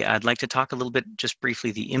I'd like to talk a little bit, just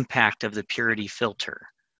briefly, the impact of the Purity filter.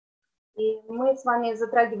 И мы с вами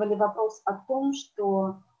затрагивали вопрос о том,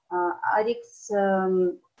 что Ariix,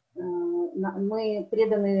 мы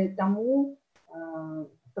преданы тому,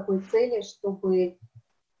 такой цели, чтобы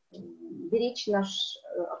беречь наш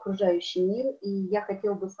окружающий мир. И я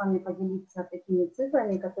хотела бы с вами поделиться такими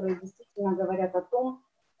цифрами, которые действительно говорят о том,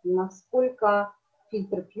 насколько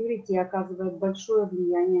фильтр Purity оказывает большое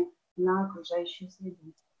влияние на окружающую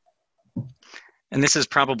среду. And this is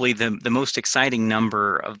probably the most exciting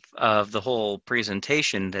number of the whole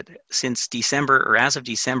presentation, that since December, or as of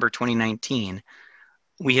December 2019,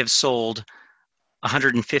 we have sold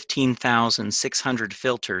 115,600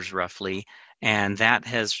 filters roughly, and that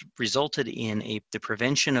has resulted in the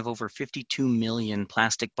prevention of over 52 million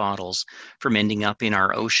plastic bottles from ending up in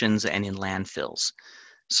our oceans and in landfills.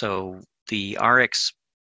 So the Ariix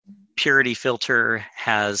Purity filter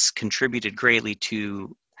has contributed greatly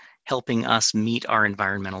to helping us meet our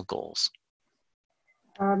environmental goals.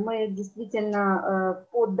 Мы действительно,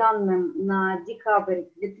 по данным на декабрь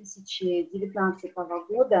 2019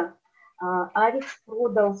 года, Ariix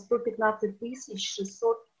продал 115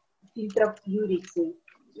 600 фильтров Purity.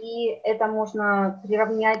 И это можно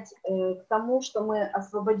приравнять к тому, что мы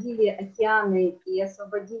освободили океаны и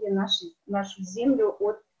освободили нашу землю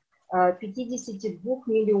от 52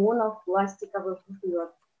 миллионов пластиковых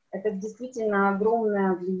бутылок. Это действительно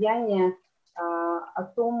огромное влияние о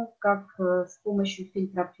том, как с помощью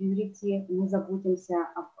фильтра Pьюрити мы заботимся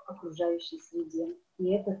об окружающей среде.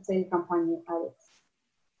 И это цель компании Ariix.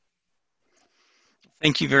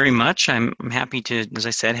 Thank you very much. I'm happy to, as I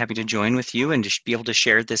said, happy to join with you and just be able to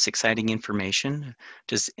share this exciting information.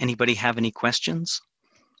 Does anybody have any questions?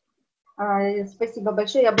 Спасибо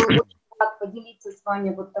большое. Я был очень рад поделиться с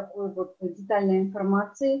вами вот такой вот детальной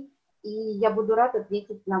информацией, и я буду рад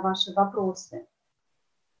ответить на ваши вопросы.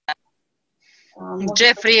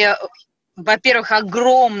 Джеффри, во-первых,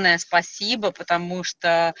 огромное спасибо, потому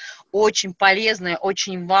что очень полезная,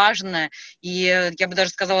 очень важная и, я бы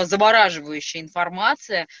даже сказала, завораживающая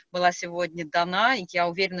информация была сегодня дана. Я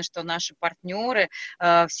уверена, что наши партнеры,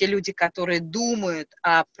 все люди, которые думают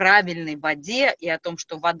о правильной воде и о том,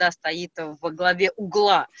 что вода стоит во главе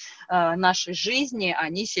угла нашей жизни,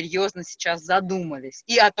 они серьезно сейчас задумались.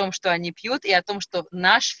 И о том, что они пьют, и о том, что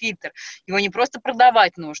наш фильтр, его не просто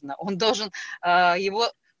продавать нужно, он должен его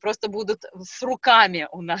просто будут с руками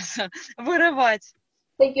у нас вырывать.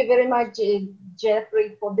 Thank you very much,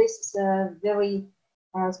 Jeffrey, for this very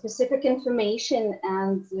specific information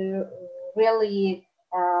and really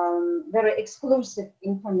very exclusive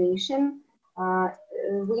information.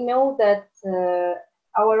 We know that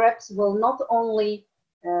our reps will not only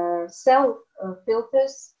sell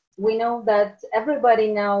filters. We know that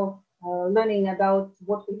everybody now learning about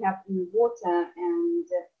what we have in water and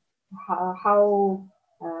how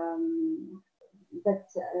that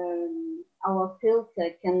our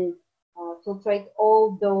filter can filtrate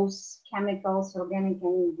all those chemicals, organic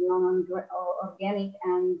and non-organic,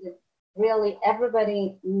 and really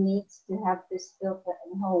everybody needs to have this filter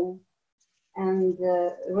at home. And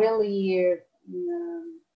really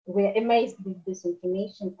we're amazed with this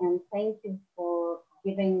information, and thank you for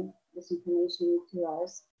giving this information to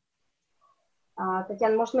us.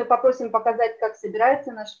 Татьяна, может, мы попросим показать, как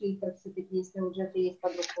собирается наш фильтр, все-таки, если уже это есть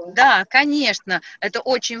под рукой? Да, конечно. Это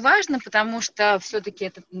очень важно, потому что все-таки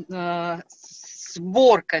это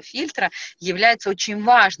сборка фильтра является очень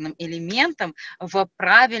важным элементом в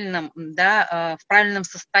правильном, да, в правильном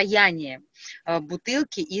состоянии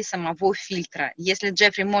бутылки и самого фильтра. Если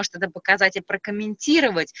Джеффри может это показать и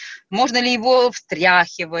прокомментировать, можно ли его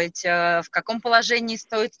встряхивать, в каком положении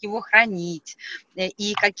стоит его хранить,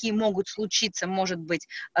 и какие могут случиться, может быть,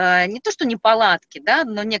 не то что неполадки, да,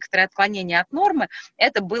 но некоторые отклонения от нормы,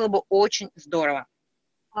 это было бы очень здорово.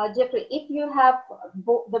 Jeffrey, if you have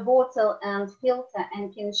the bottle and filter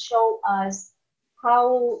and can show us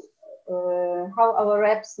how our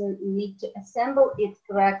reps need to assemble it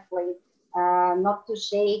correctly, not to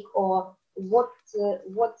shake, or what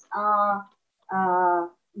are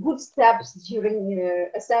good steps during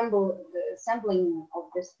assembling of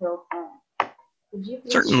this filter? Could you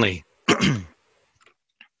please? Certainly.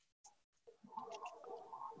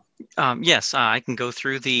 Yes, I can go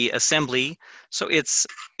through the assembly. So it's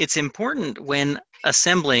important when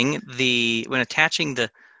assembling when attaching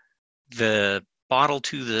the bottle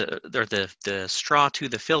to the straw to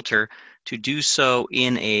the filter, to do so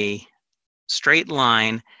in a straight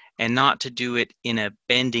line and not to do it in a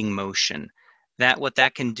bending motion. What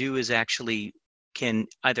that can do is actually can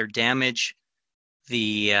either damage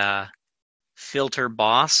the filter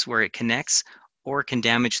boss where it connects, or can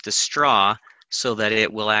damage the straw so that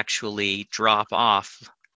it will actually drop off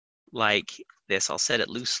like this. I'll set it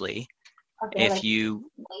loosely. Okay, if you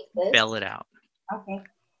bell it out. Okay.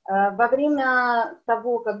 Во время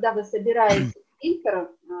того, когда вы собираете фильтр,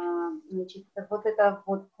 значит, вот это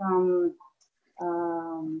вот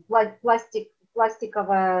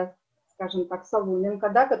пластиковая, скажем так, соломинка,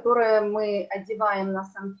 да, которую мы одеваем на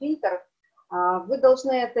сам фильтр, вы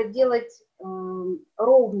должны это делать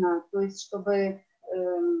ровно, то есть чтобы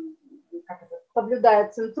соблюдая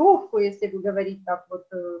центровку, если вы говорите так вот,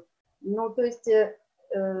 ну, то есть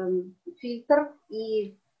фильтр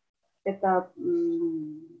и эта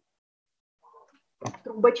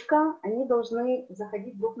трубочка, они должны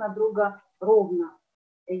заходить друг на друга ровно.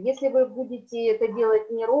 Если вы будете это делать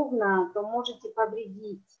неровно, то можете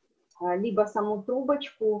повредить либо саму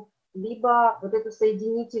трубочку, либо вот эту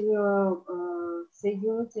соединительную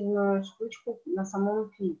штучку на самом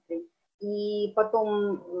фильтре. И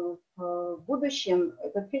потом в будущем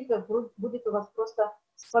этот фильтр будет у вас просто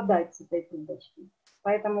спадать с этой трубочки.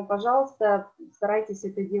 Поэтому, пожалуйста, старайтесь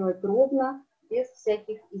это делать ровно, без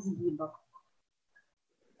всяких изгибов.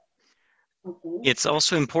 Okay. It's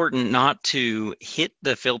also important not to hit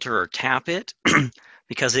the filter or tap it,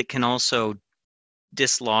 because it can also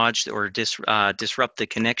dislodge or disrupt the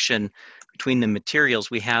connection between the materials.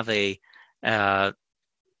 We have a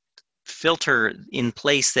filter in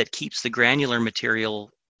place that keeps the granular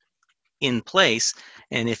material in place,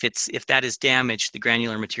 And if that is damaged, the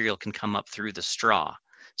granular material can come up through the straw.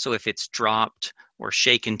 So if it's dropped or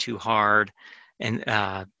shaken too hard, and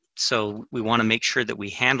so we want to make sure that we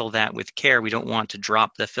handle that with care. We don't want to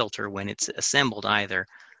drop the filter when it's assembled either.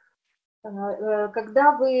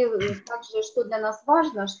 Когда вы, также, что для нас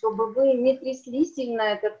важно, чтобы вы не трясли сильно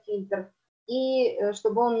этот фильтр, и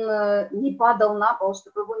чтобы он не падал на пол,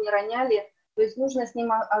 чтобы его не роняли. То есть нужно с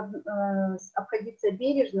ним обходиться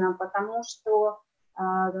бережно, потому что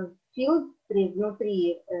в фильтре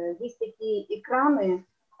внутри есть такие экраны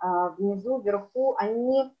внизу, вверху,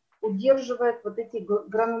 они удерживают вот эти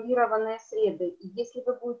гранулированные среды. И если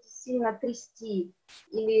вы будете сильно трясти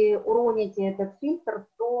или уроните этот фильтр,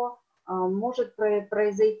 то может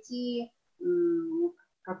произойти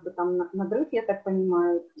как бы там надрыв, я так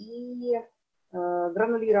понимаю, и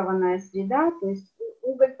гранулированная среда, то есть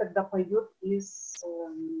уголь тогда пойдет из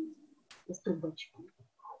трубочки.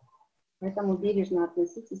 Поэтому бережно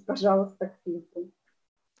относитесь, пожалуйста, к фильтру.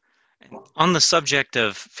 On the subject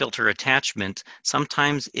of filter attachment,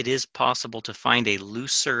 sometimes it is possible to find a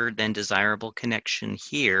looser than desirable connection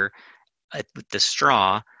here with the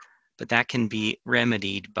straw, but that can be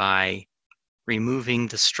remedied by removing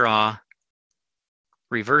the straw,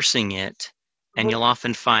 reversing it, and you'll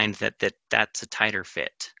often find that's a tighter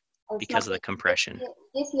fit because of the compression.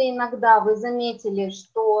 Если иногда вы заметили,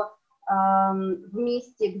 что в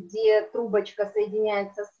месте, где трубочка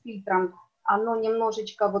соединяется с фильтром, оно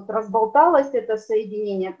немножечко вот разболталось, это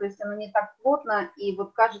соединение, то есть оно не так плотно, и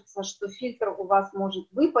вот кажется, что фильтр у вас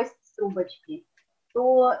может выпасть с трубочки,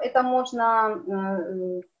 то это можно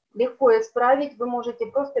легко исправить. Вы можете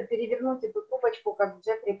просто перевернуть эту трубочку, как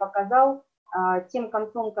Джеффри показал, тем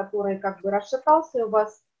концом, который как бы расшатался у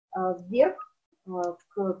вас вверх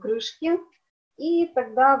к крышке, и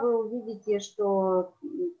тогда вы увидите, что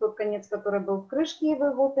тот конец, который был в крышке, вы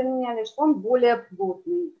его поменяли, что он более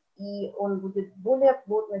плотный, и он будет более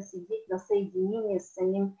плотно сидеть на соединении с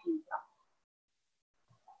самим фильтром.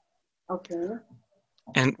 Okay.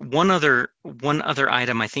 And one other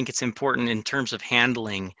item I think it's important in terms of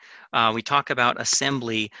handling. We talk about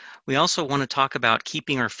assembly. We also want to talk about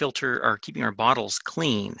keeping our filter or keeping our bottles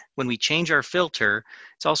clean. When we change our filter,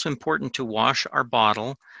 it's also important to wash our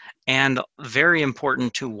bottle, and very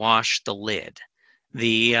important to wash the lid.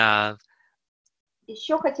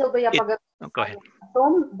 Еще хотел бы я поговорить о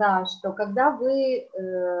том, да, что когда вы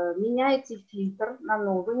меняете фильтр на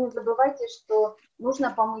новый, не забывайте, что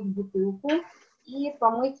нужно помыть бутылку и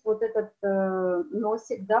помыть вот этот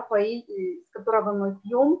носик, да, с которого мы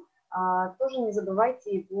пьем, тоже не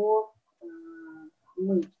забывайте его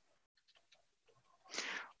мыть.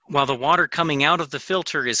 While the water coming out of the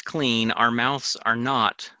filter is clean, our mouths are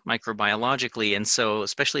not microbiologically, and so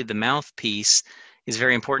especially the mouthpiece is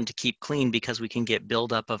very important to keep clean because we can get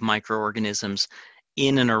buildup of microorganisms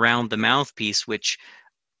in and around the mouthpiece, which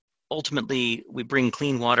ultimately we bring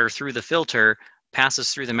clean water through the filter,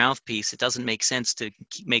 passes through the mouthpiece. It doesn't make sense to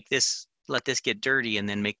let this get dirty and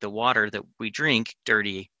then make the water that we drink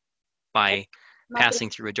dirty by passing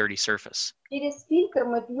through a dirty surface. Через фильтр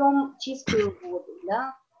мы пьем чистую воду,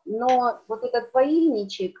 да? Но вот этот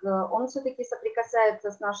поильничек, он все-таки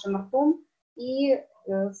соприкасается с нашим ртом, и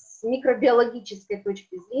с микробиологической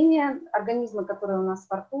точки зрения организмы, которые у нас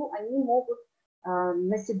во рту, они могут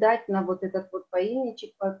наседать на вот этот вот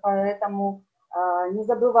поильничек, поэтому не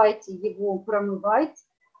забывайте его промывать,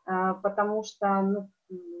 потому что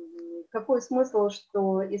какой смысл,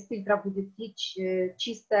 что из фильтра будет течь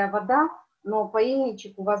чистая вода, но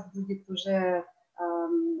поильничек у вас будет уже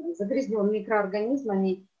загрязнен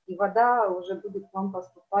микроорганизмами, и вода уже будет к вам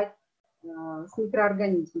поступать с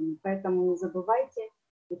микроорганизмами. Поэтому не забывайте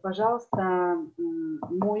и, пожалуйста,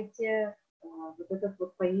 мойте вот этот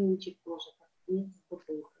вот поильничек тоже, вместе с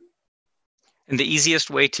бутылкой. And the easiest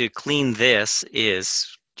way to clean this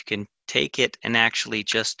is you can take it and actually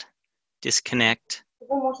just disconnect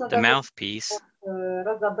the mouthpiece.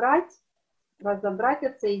 Разобрать,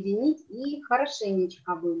 отсоединить и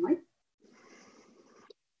хорошенечко вымыть.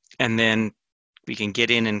 And then we can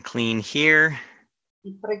get in and clean here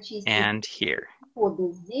and here.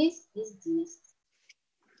 Здесь и здесь.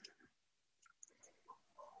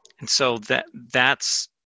 And so that's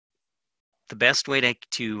the best way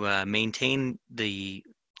to maintain the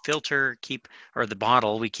filter, the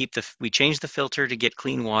bottle. We change the filter to get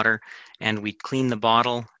clean water, and we clean the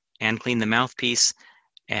bottle and clean the mouthpiece,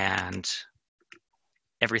 and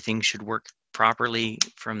everything should work properly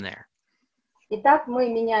from there. Итак, мы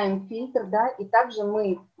меняем фильтр, да, и также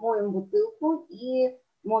мы моем бутылку, и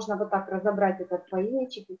можно вот так разобрать этот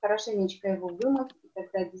поильничек и хорошенечко его вымыть, и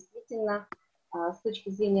тогда действительно с точки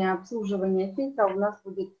зрения обслуживания фильтра у нас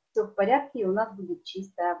будет все в порядке, и у нас будет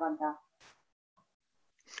чистая вода.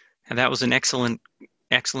 And that was an excellent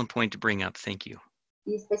point to bring up. Thank you.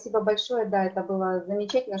 И спасибо большое, да, это было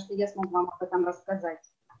замечательно, что я смог вам об этом рассказать.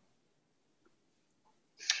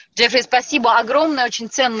 Джеффри, спасибо огромное, очень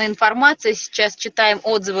ценная информация. Сейчас читаем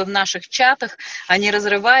отзывы в наших чатах, они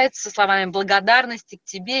разрываются словами благодарности к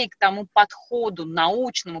тебе и к тому подходу,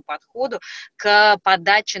 научному подходу к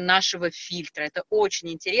подаче нашего фильтра. Это очень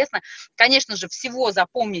интересно. Конечно же, всего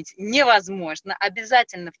запомнить невозможно.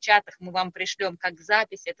 Обязательно в чатах мы вам пришлем как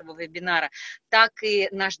запись этого вебинара, так и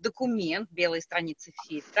наш документ, белые страницы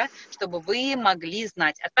фильтра, чтобы вы могли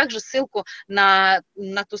знать, а также ссылку на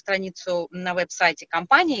ту страницу на веб-сайте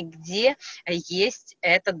компании, где есть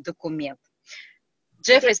этот документ.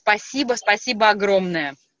 Джеффри, спасибо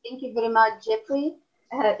огромное. Thank you very much, Jeffrey.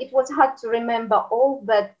 It was hard to remember all,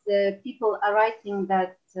 but people are writing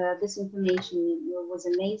that this information was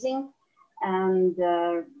amazing, and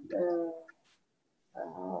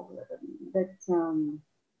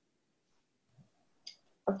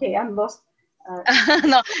okay, I'm lost.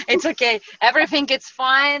 No, it's okay. Everything is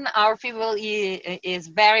fine. Our people is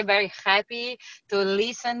very, very happy to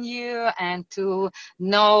listen you and to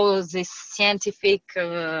know the scientific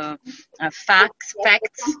facts.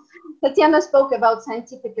 Tatiana spoke about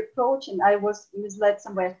scientific approach, and I was misled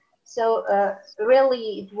somewhere. So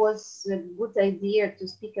really, it was a good idea to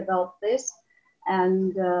speak about this.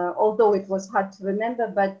 And although it was hard to remember,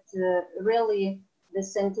 but really, the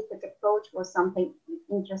scientific approach was something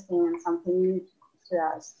interesting and something new to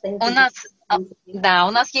us. Thank you.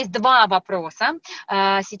 У нас есть два вопроса.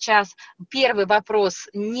 Сейчас первый вопрос,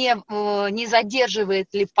 не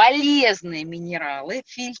задерживает ли полезные минералы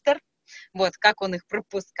фильтр, вот как он их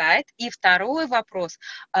пропускает. И второй вопрос,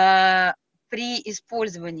 при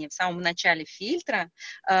использовании в самом начале фильтра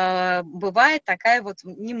бывает такая вот,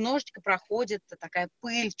 немножечко проходит такая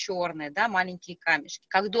пыль черная, да, маленькие камешки.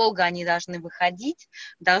 Как долго они должны выходить?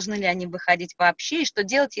 Должны ли они выходить вообще? И что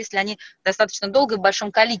делать, если они достаточно долго и в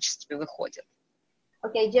большом количестве выходят?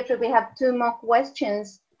 Okay, Jeffrey, we have two more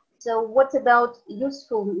questions. So what about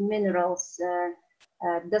useful minerals?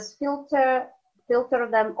 Does filter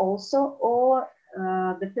them also, or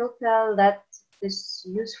the filter let these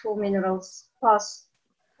useful minerals pass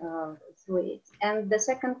through it? And the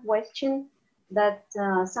second question, that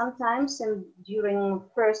sometimes during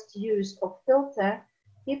first use of filter,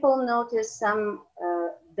 people notice some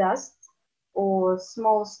dust or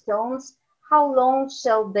small stones. How long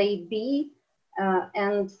shall they be?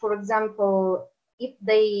 And for example, if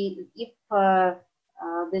the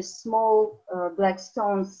small black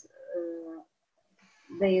stones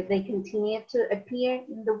they continue to appear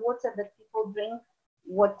in the water that people drink,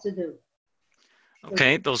 what to do?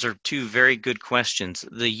 Okay, those are two very good questions.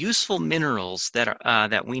 The useful minerals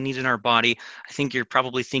that we need in our body, I think you're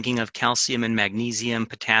probably thinking of calcium and magnesium,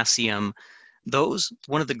 potassium. Those,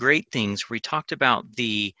 one of the great things, we talked about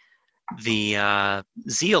the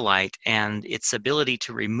zeolite and its ability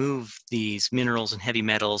to remove these minerals and heavy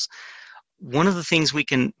metals. One of the things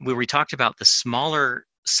where we talked about the smaller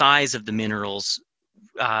size of the minerals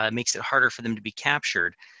makes it harder for them to be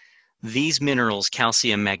captured. These minerals,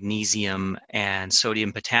 calcium, magnesium, and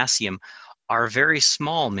sodium, potassium, are very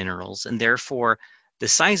small minerals, and therefore the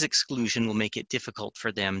size exclusion will make it difficult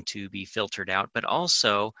for them to be filtered out. But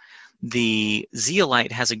also, the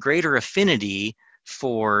zeolite has a greater affinity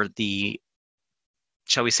for the,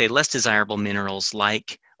 shall we say, less desirable minerals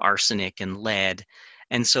like arsenic and lead.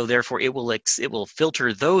 And so therefore it will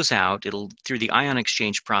filter those out. Through the ion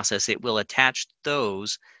exchange process, it will attach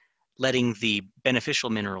those, letting the beneficial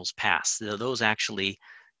minerals pass. Those actually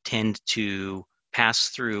tend to pass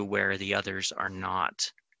through where the others are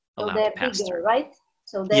not allowed to pass bigger, through. Right?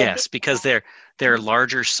 So yes, because they're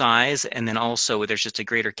larger size, and then also there's just a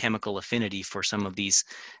greater chemical affinity for some of these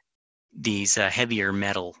heavier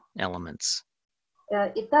metal elements.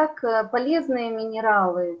 Итак, полезные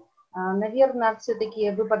минералы, наверное, все-таки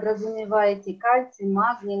вы подразумеваете кальций,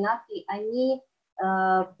 магний, натрий, они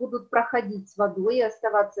будут проходить с водой и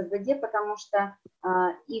оставаться в воде, потому что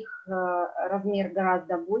их размер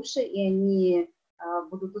гораздо больше, и они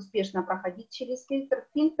будут успешно проходить через фильтр.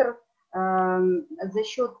 Фильтр за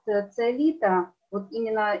счет циолита, вот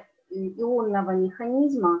именно ионного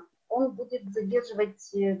механизма, он будет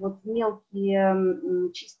задерживать вот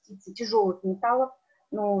мелкие частицы тяжелых металлов,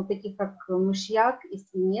 ну, таких как мышьяк и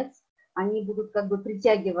свинец, они будут как бы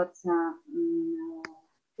притягиваться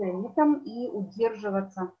циолитом и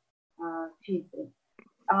удерживаться в фильтре.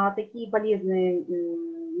 А такие полезные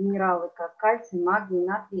минералы, как кальций, магний,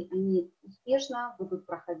 натрий, они успешно будут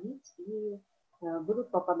проходить и будут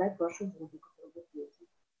попадать в вашу воду, которую вы пьете.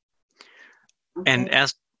 And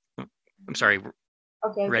I'm sorry.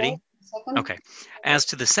 Okay. Ready? Second. Okay. As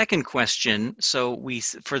to the second question, so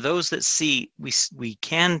for those that see, we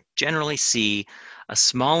can generally see a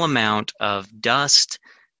small amount of dust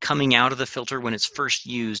coming out of the filter when it's first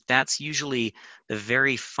used. That's usually the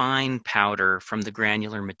very fine powder from the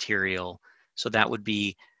granular material. So that would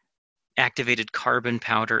be activated carbon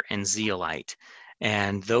powder and zeolite.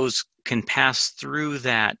 And those can pass through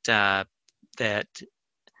that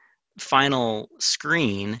final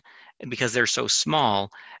screen because they're so small,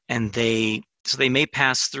 and they may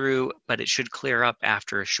pass through, but it should clear up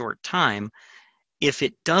after a short time. If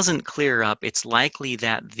it doesn't clear up, it's likely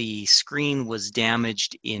that the screen was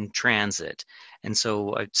damaged in transit. And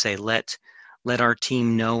so I'd say let our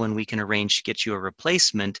team know, and we can arrange to get you a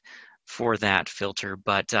replacement for that filter.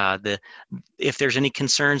 But if there's any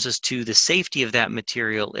concerns as to the safety of that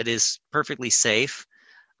material, it is perfectly safe.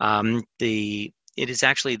 It is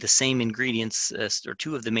actually the same ingredients, or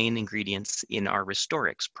two of the main ingredients in our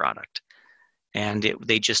Restorix product. And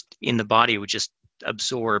they just, in the body, would just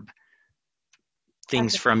absorb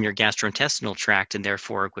things from your gastrointestinal tract, and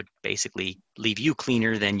therefore would basically leave you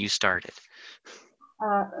cleaner than you started.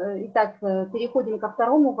 Итак, переходим ко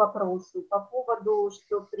второму вопросу по поводу,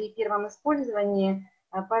 что при первом использовании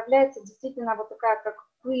появляется действительно вот такая, как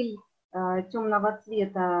пыль темного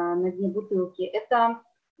цвета на дне бутылки. Это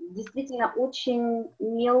действительно очень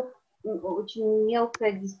мелкая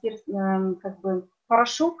как бы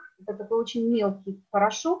порошок, это такой очень мелкий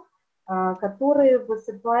порошок, который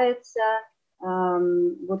высыпается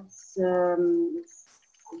вот с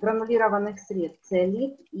гранулированных средств,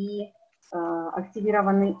 циолит и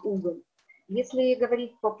активированный уголь. Если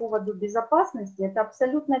говорить по поводу безопасности, это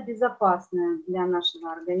абсолютно безопасно для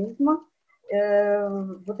нашего организма.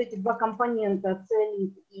 Вот эти два компонента,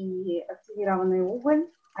 циолит и активированный уголь,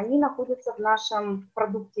 они находятся в нашем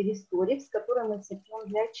продукте Restorix, который мы сыпем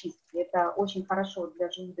для очистки. Это очень хорошо для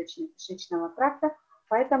желудочно-кишечного тракта,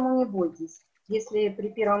 поэтому не бойтесь. Если при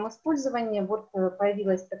первом использовании вот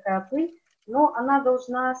появилась такая пыль, но она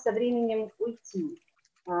должна со временем уйти,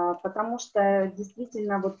 потому что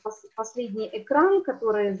действительно вот последний экран,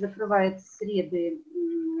 который закрывает среды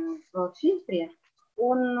в фильтре,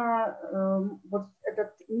 он, вот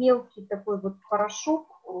этот мелкий такой вот порошок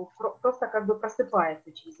просто как бы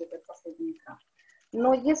просыпается через этот последний экран.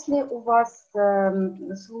 Но если у вас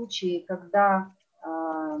случаи, когда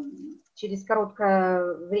через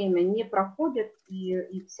короткое время не проходит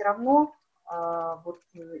и все равно вот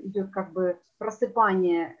идет как бы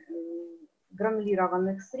просыпание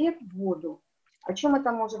гранулированных сред в воду, о чем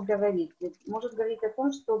это может говорить? Может говорить о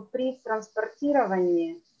том, что при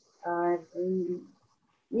транспортировании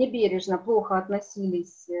небережно, плохо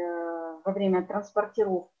относились во время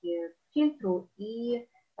транспортировки к фильтру, и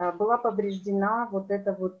была повреждена вот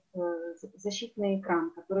эта вот защитный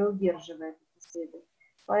экран, который удерживает эти следы.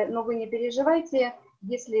 Но вы не переживайте,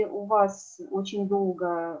 если у вас очень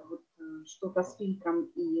долго вот что-то с фильтром,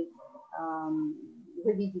 и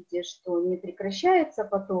вы видите, что не прекращается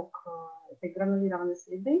поток этой гранулированной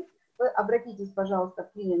среды, вы обратитесь, пожалуйста,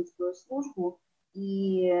 в клиентскую службу,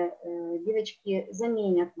 и девочки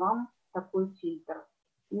заменят вам такой фильтр.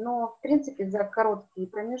 Но, в принципе, за короткий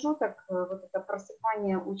промежуток вот это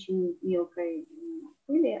просыпание очень мелкой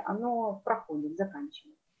пыли, оно проходит,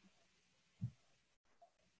 заканчивается.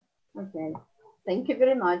 Okay. Thank you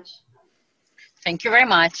very much. Thank you very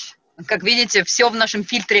much. Как видите, все в нашем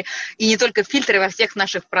фильтре, и не только в фильтре, во всех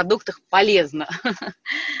наших продуктах полезно.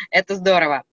 Это здорово.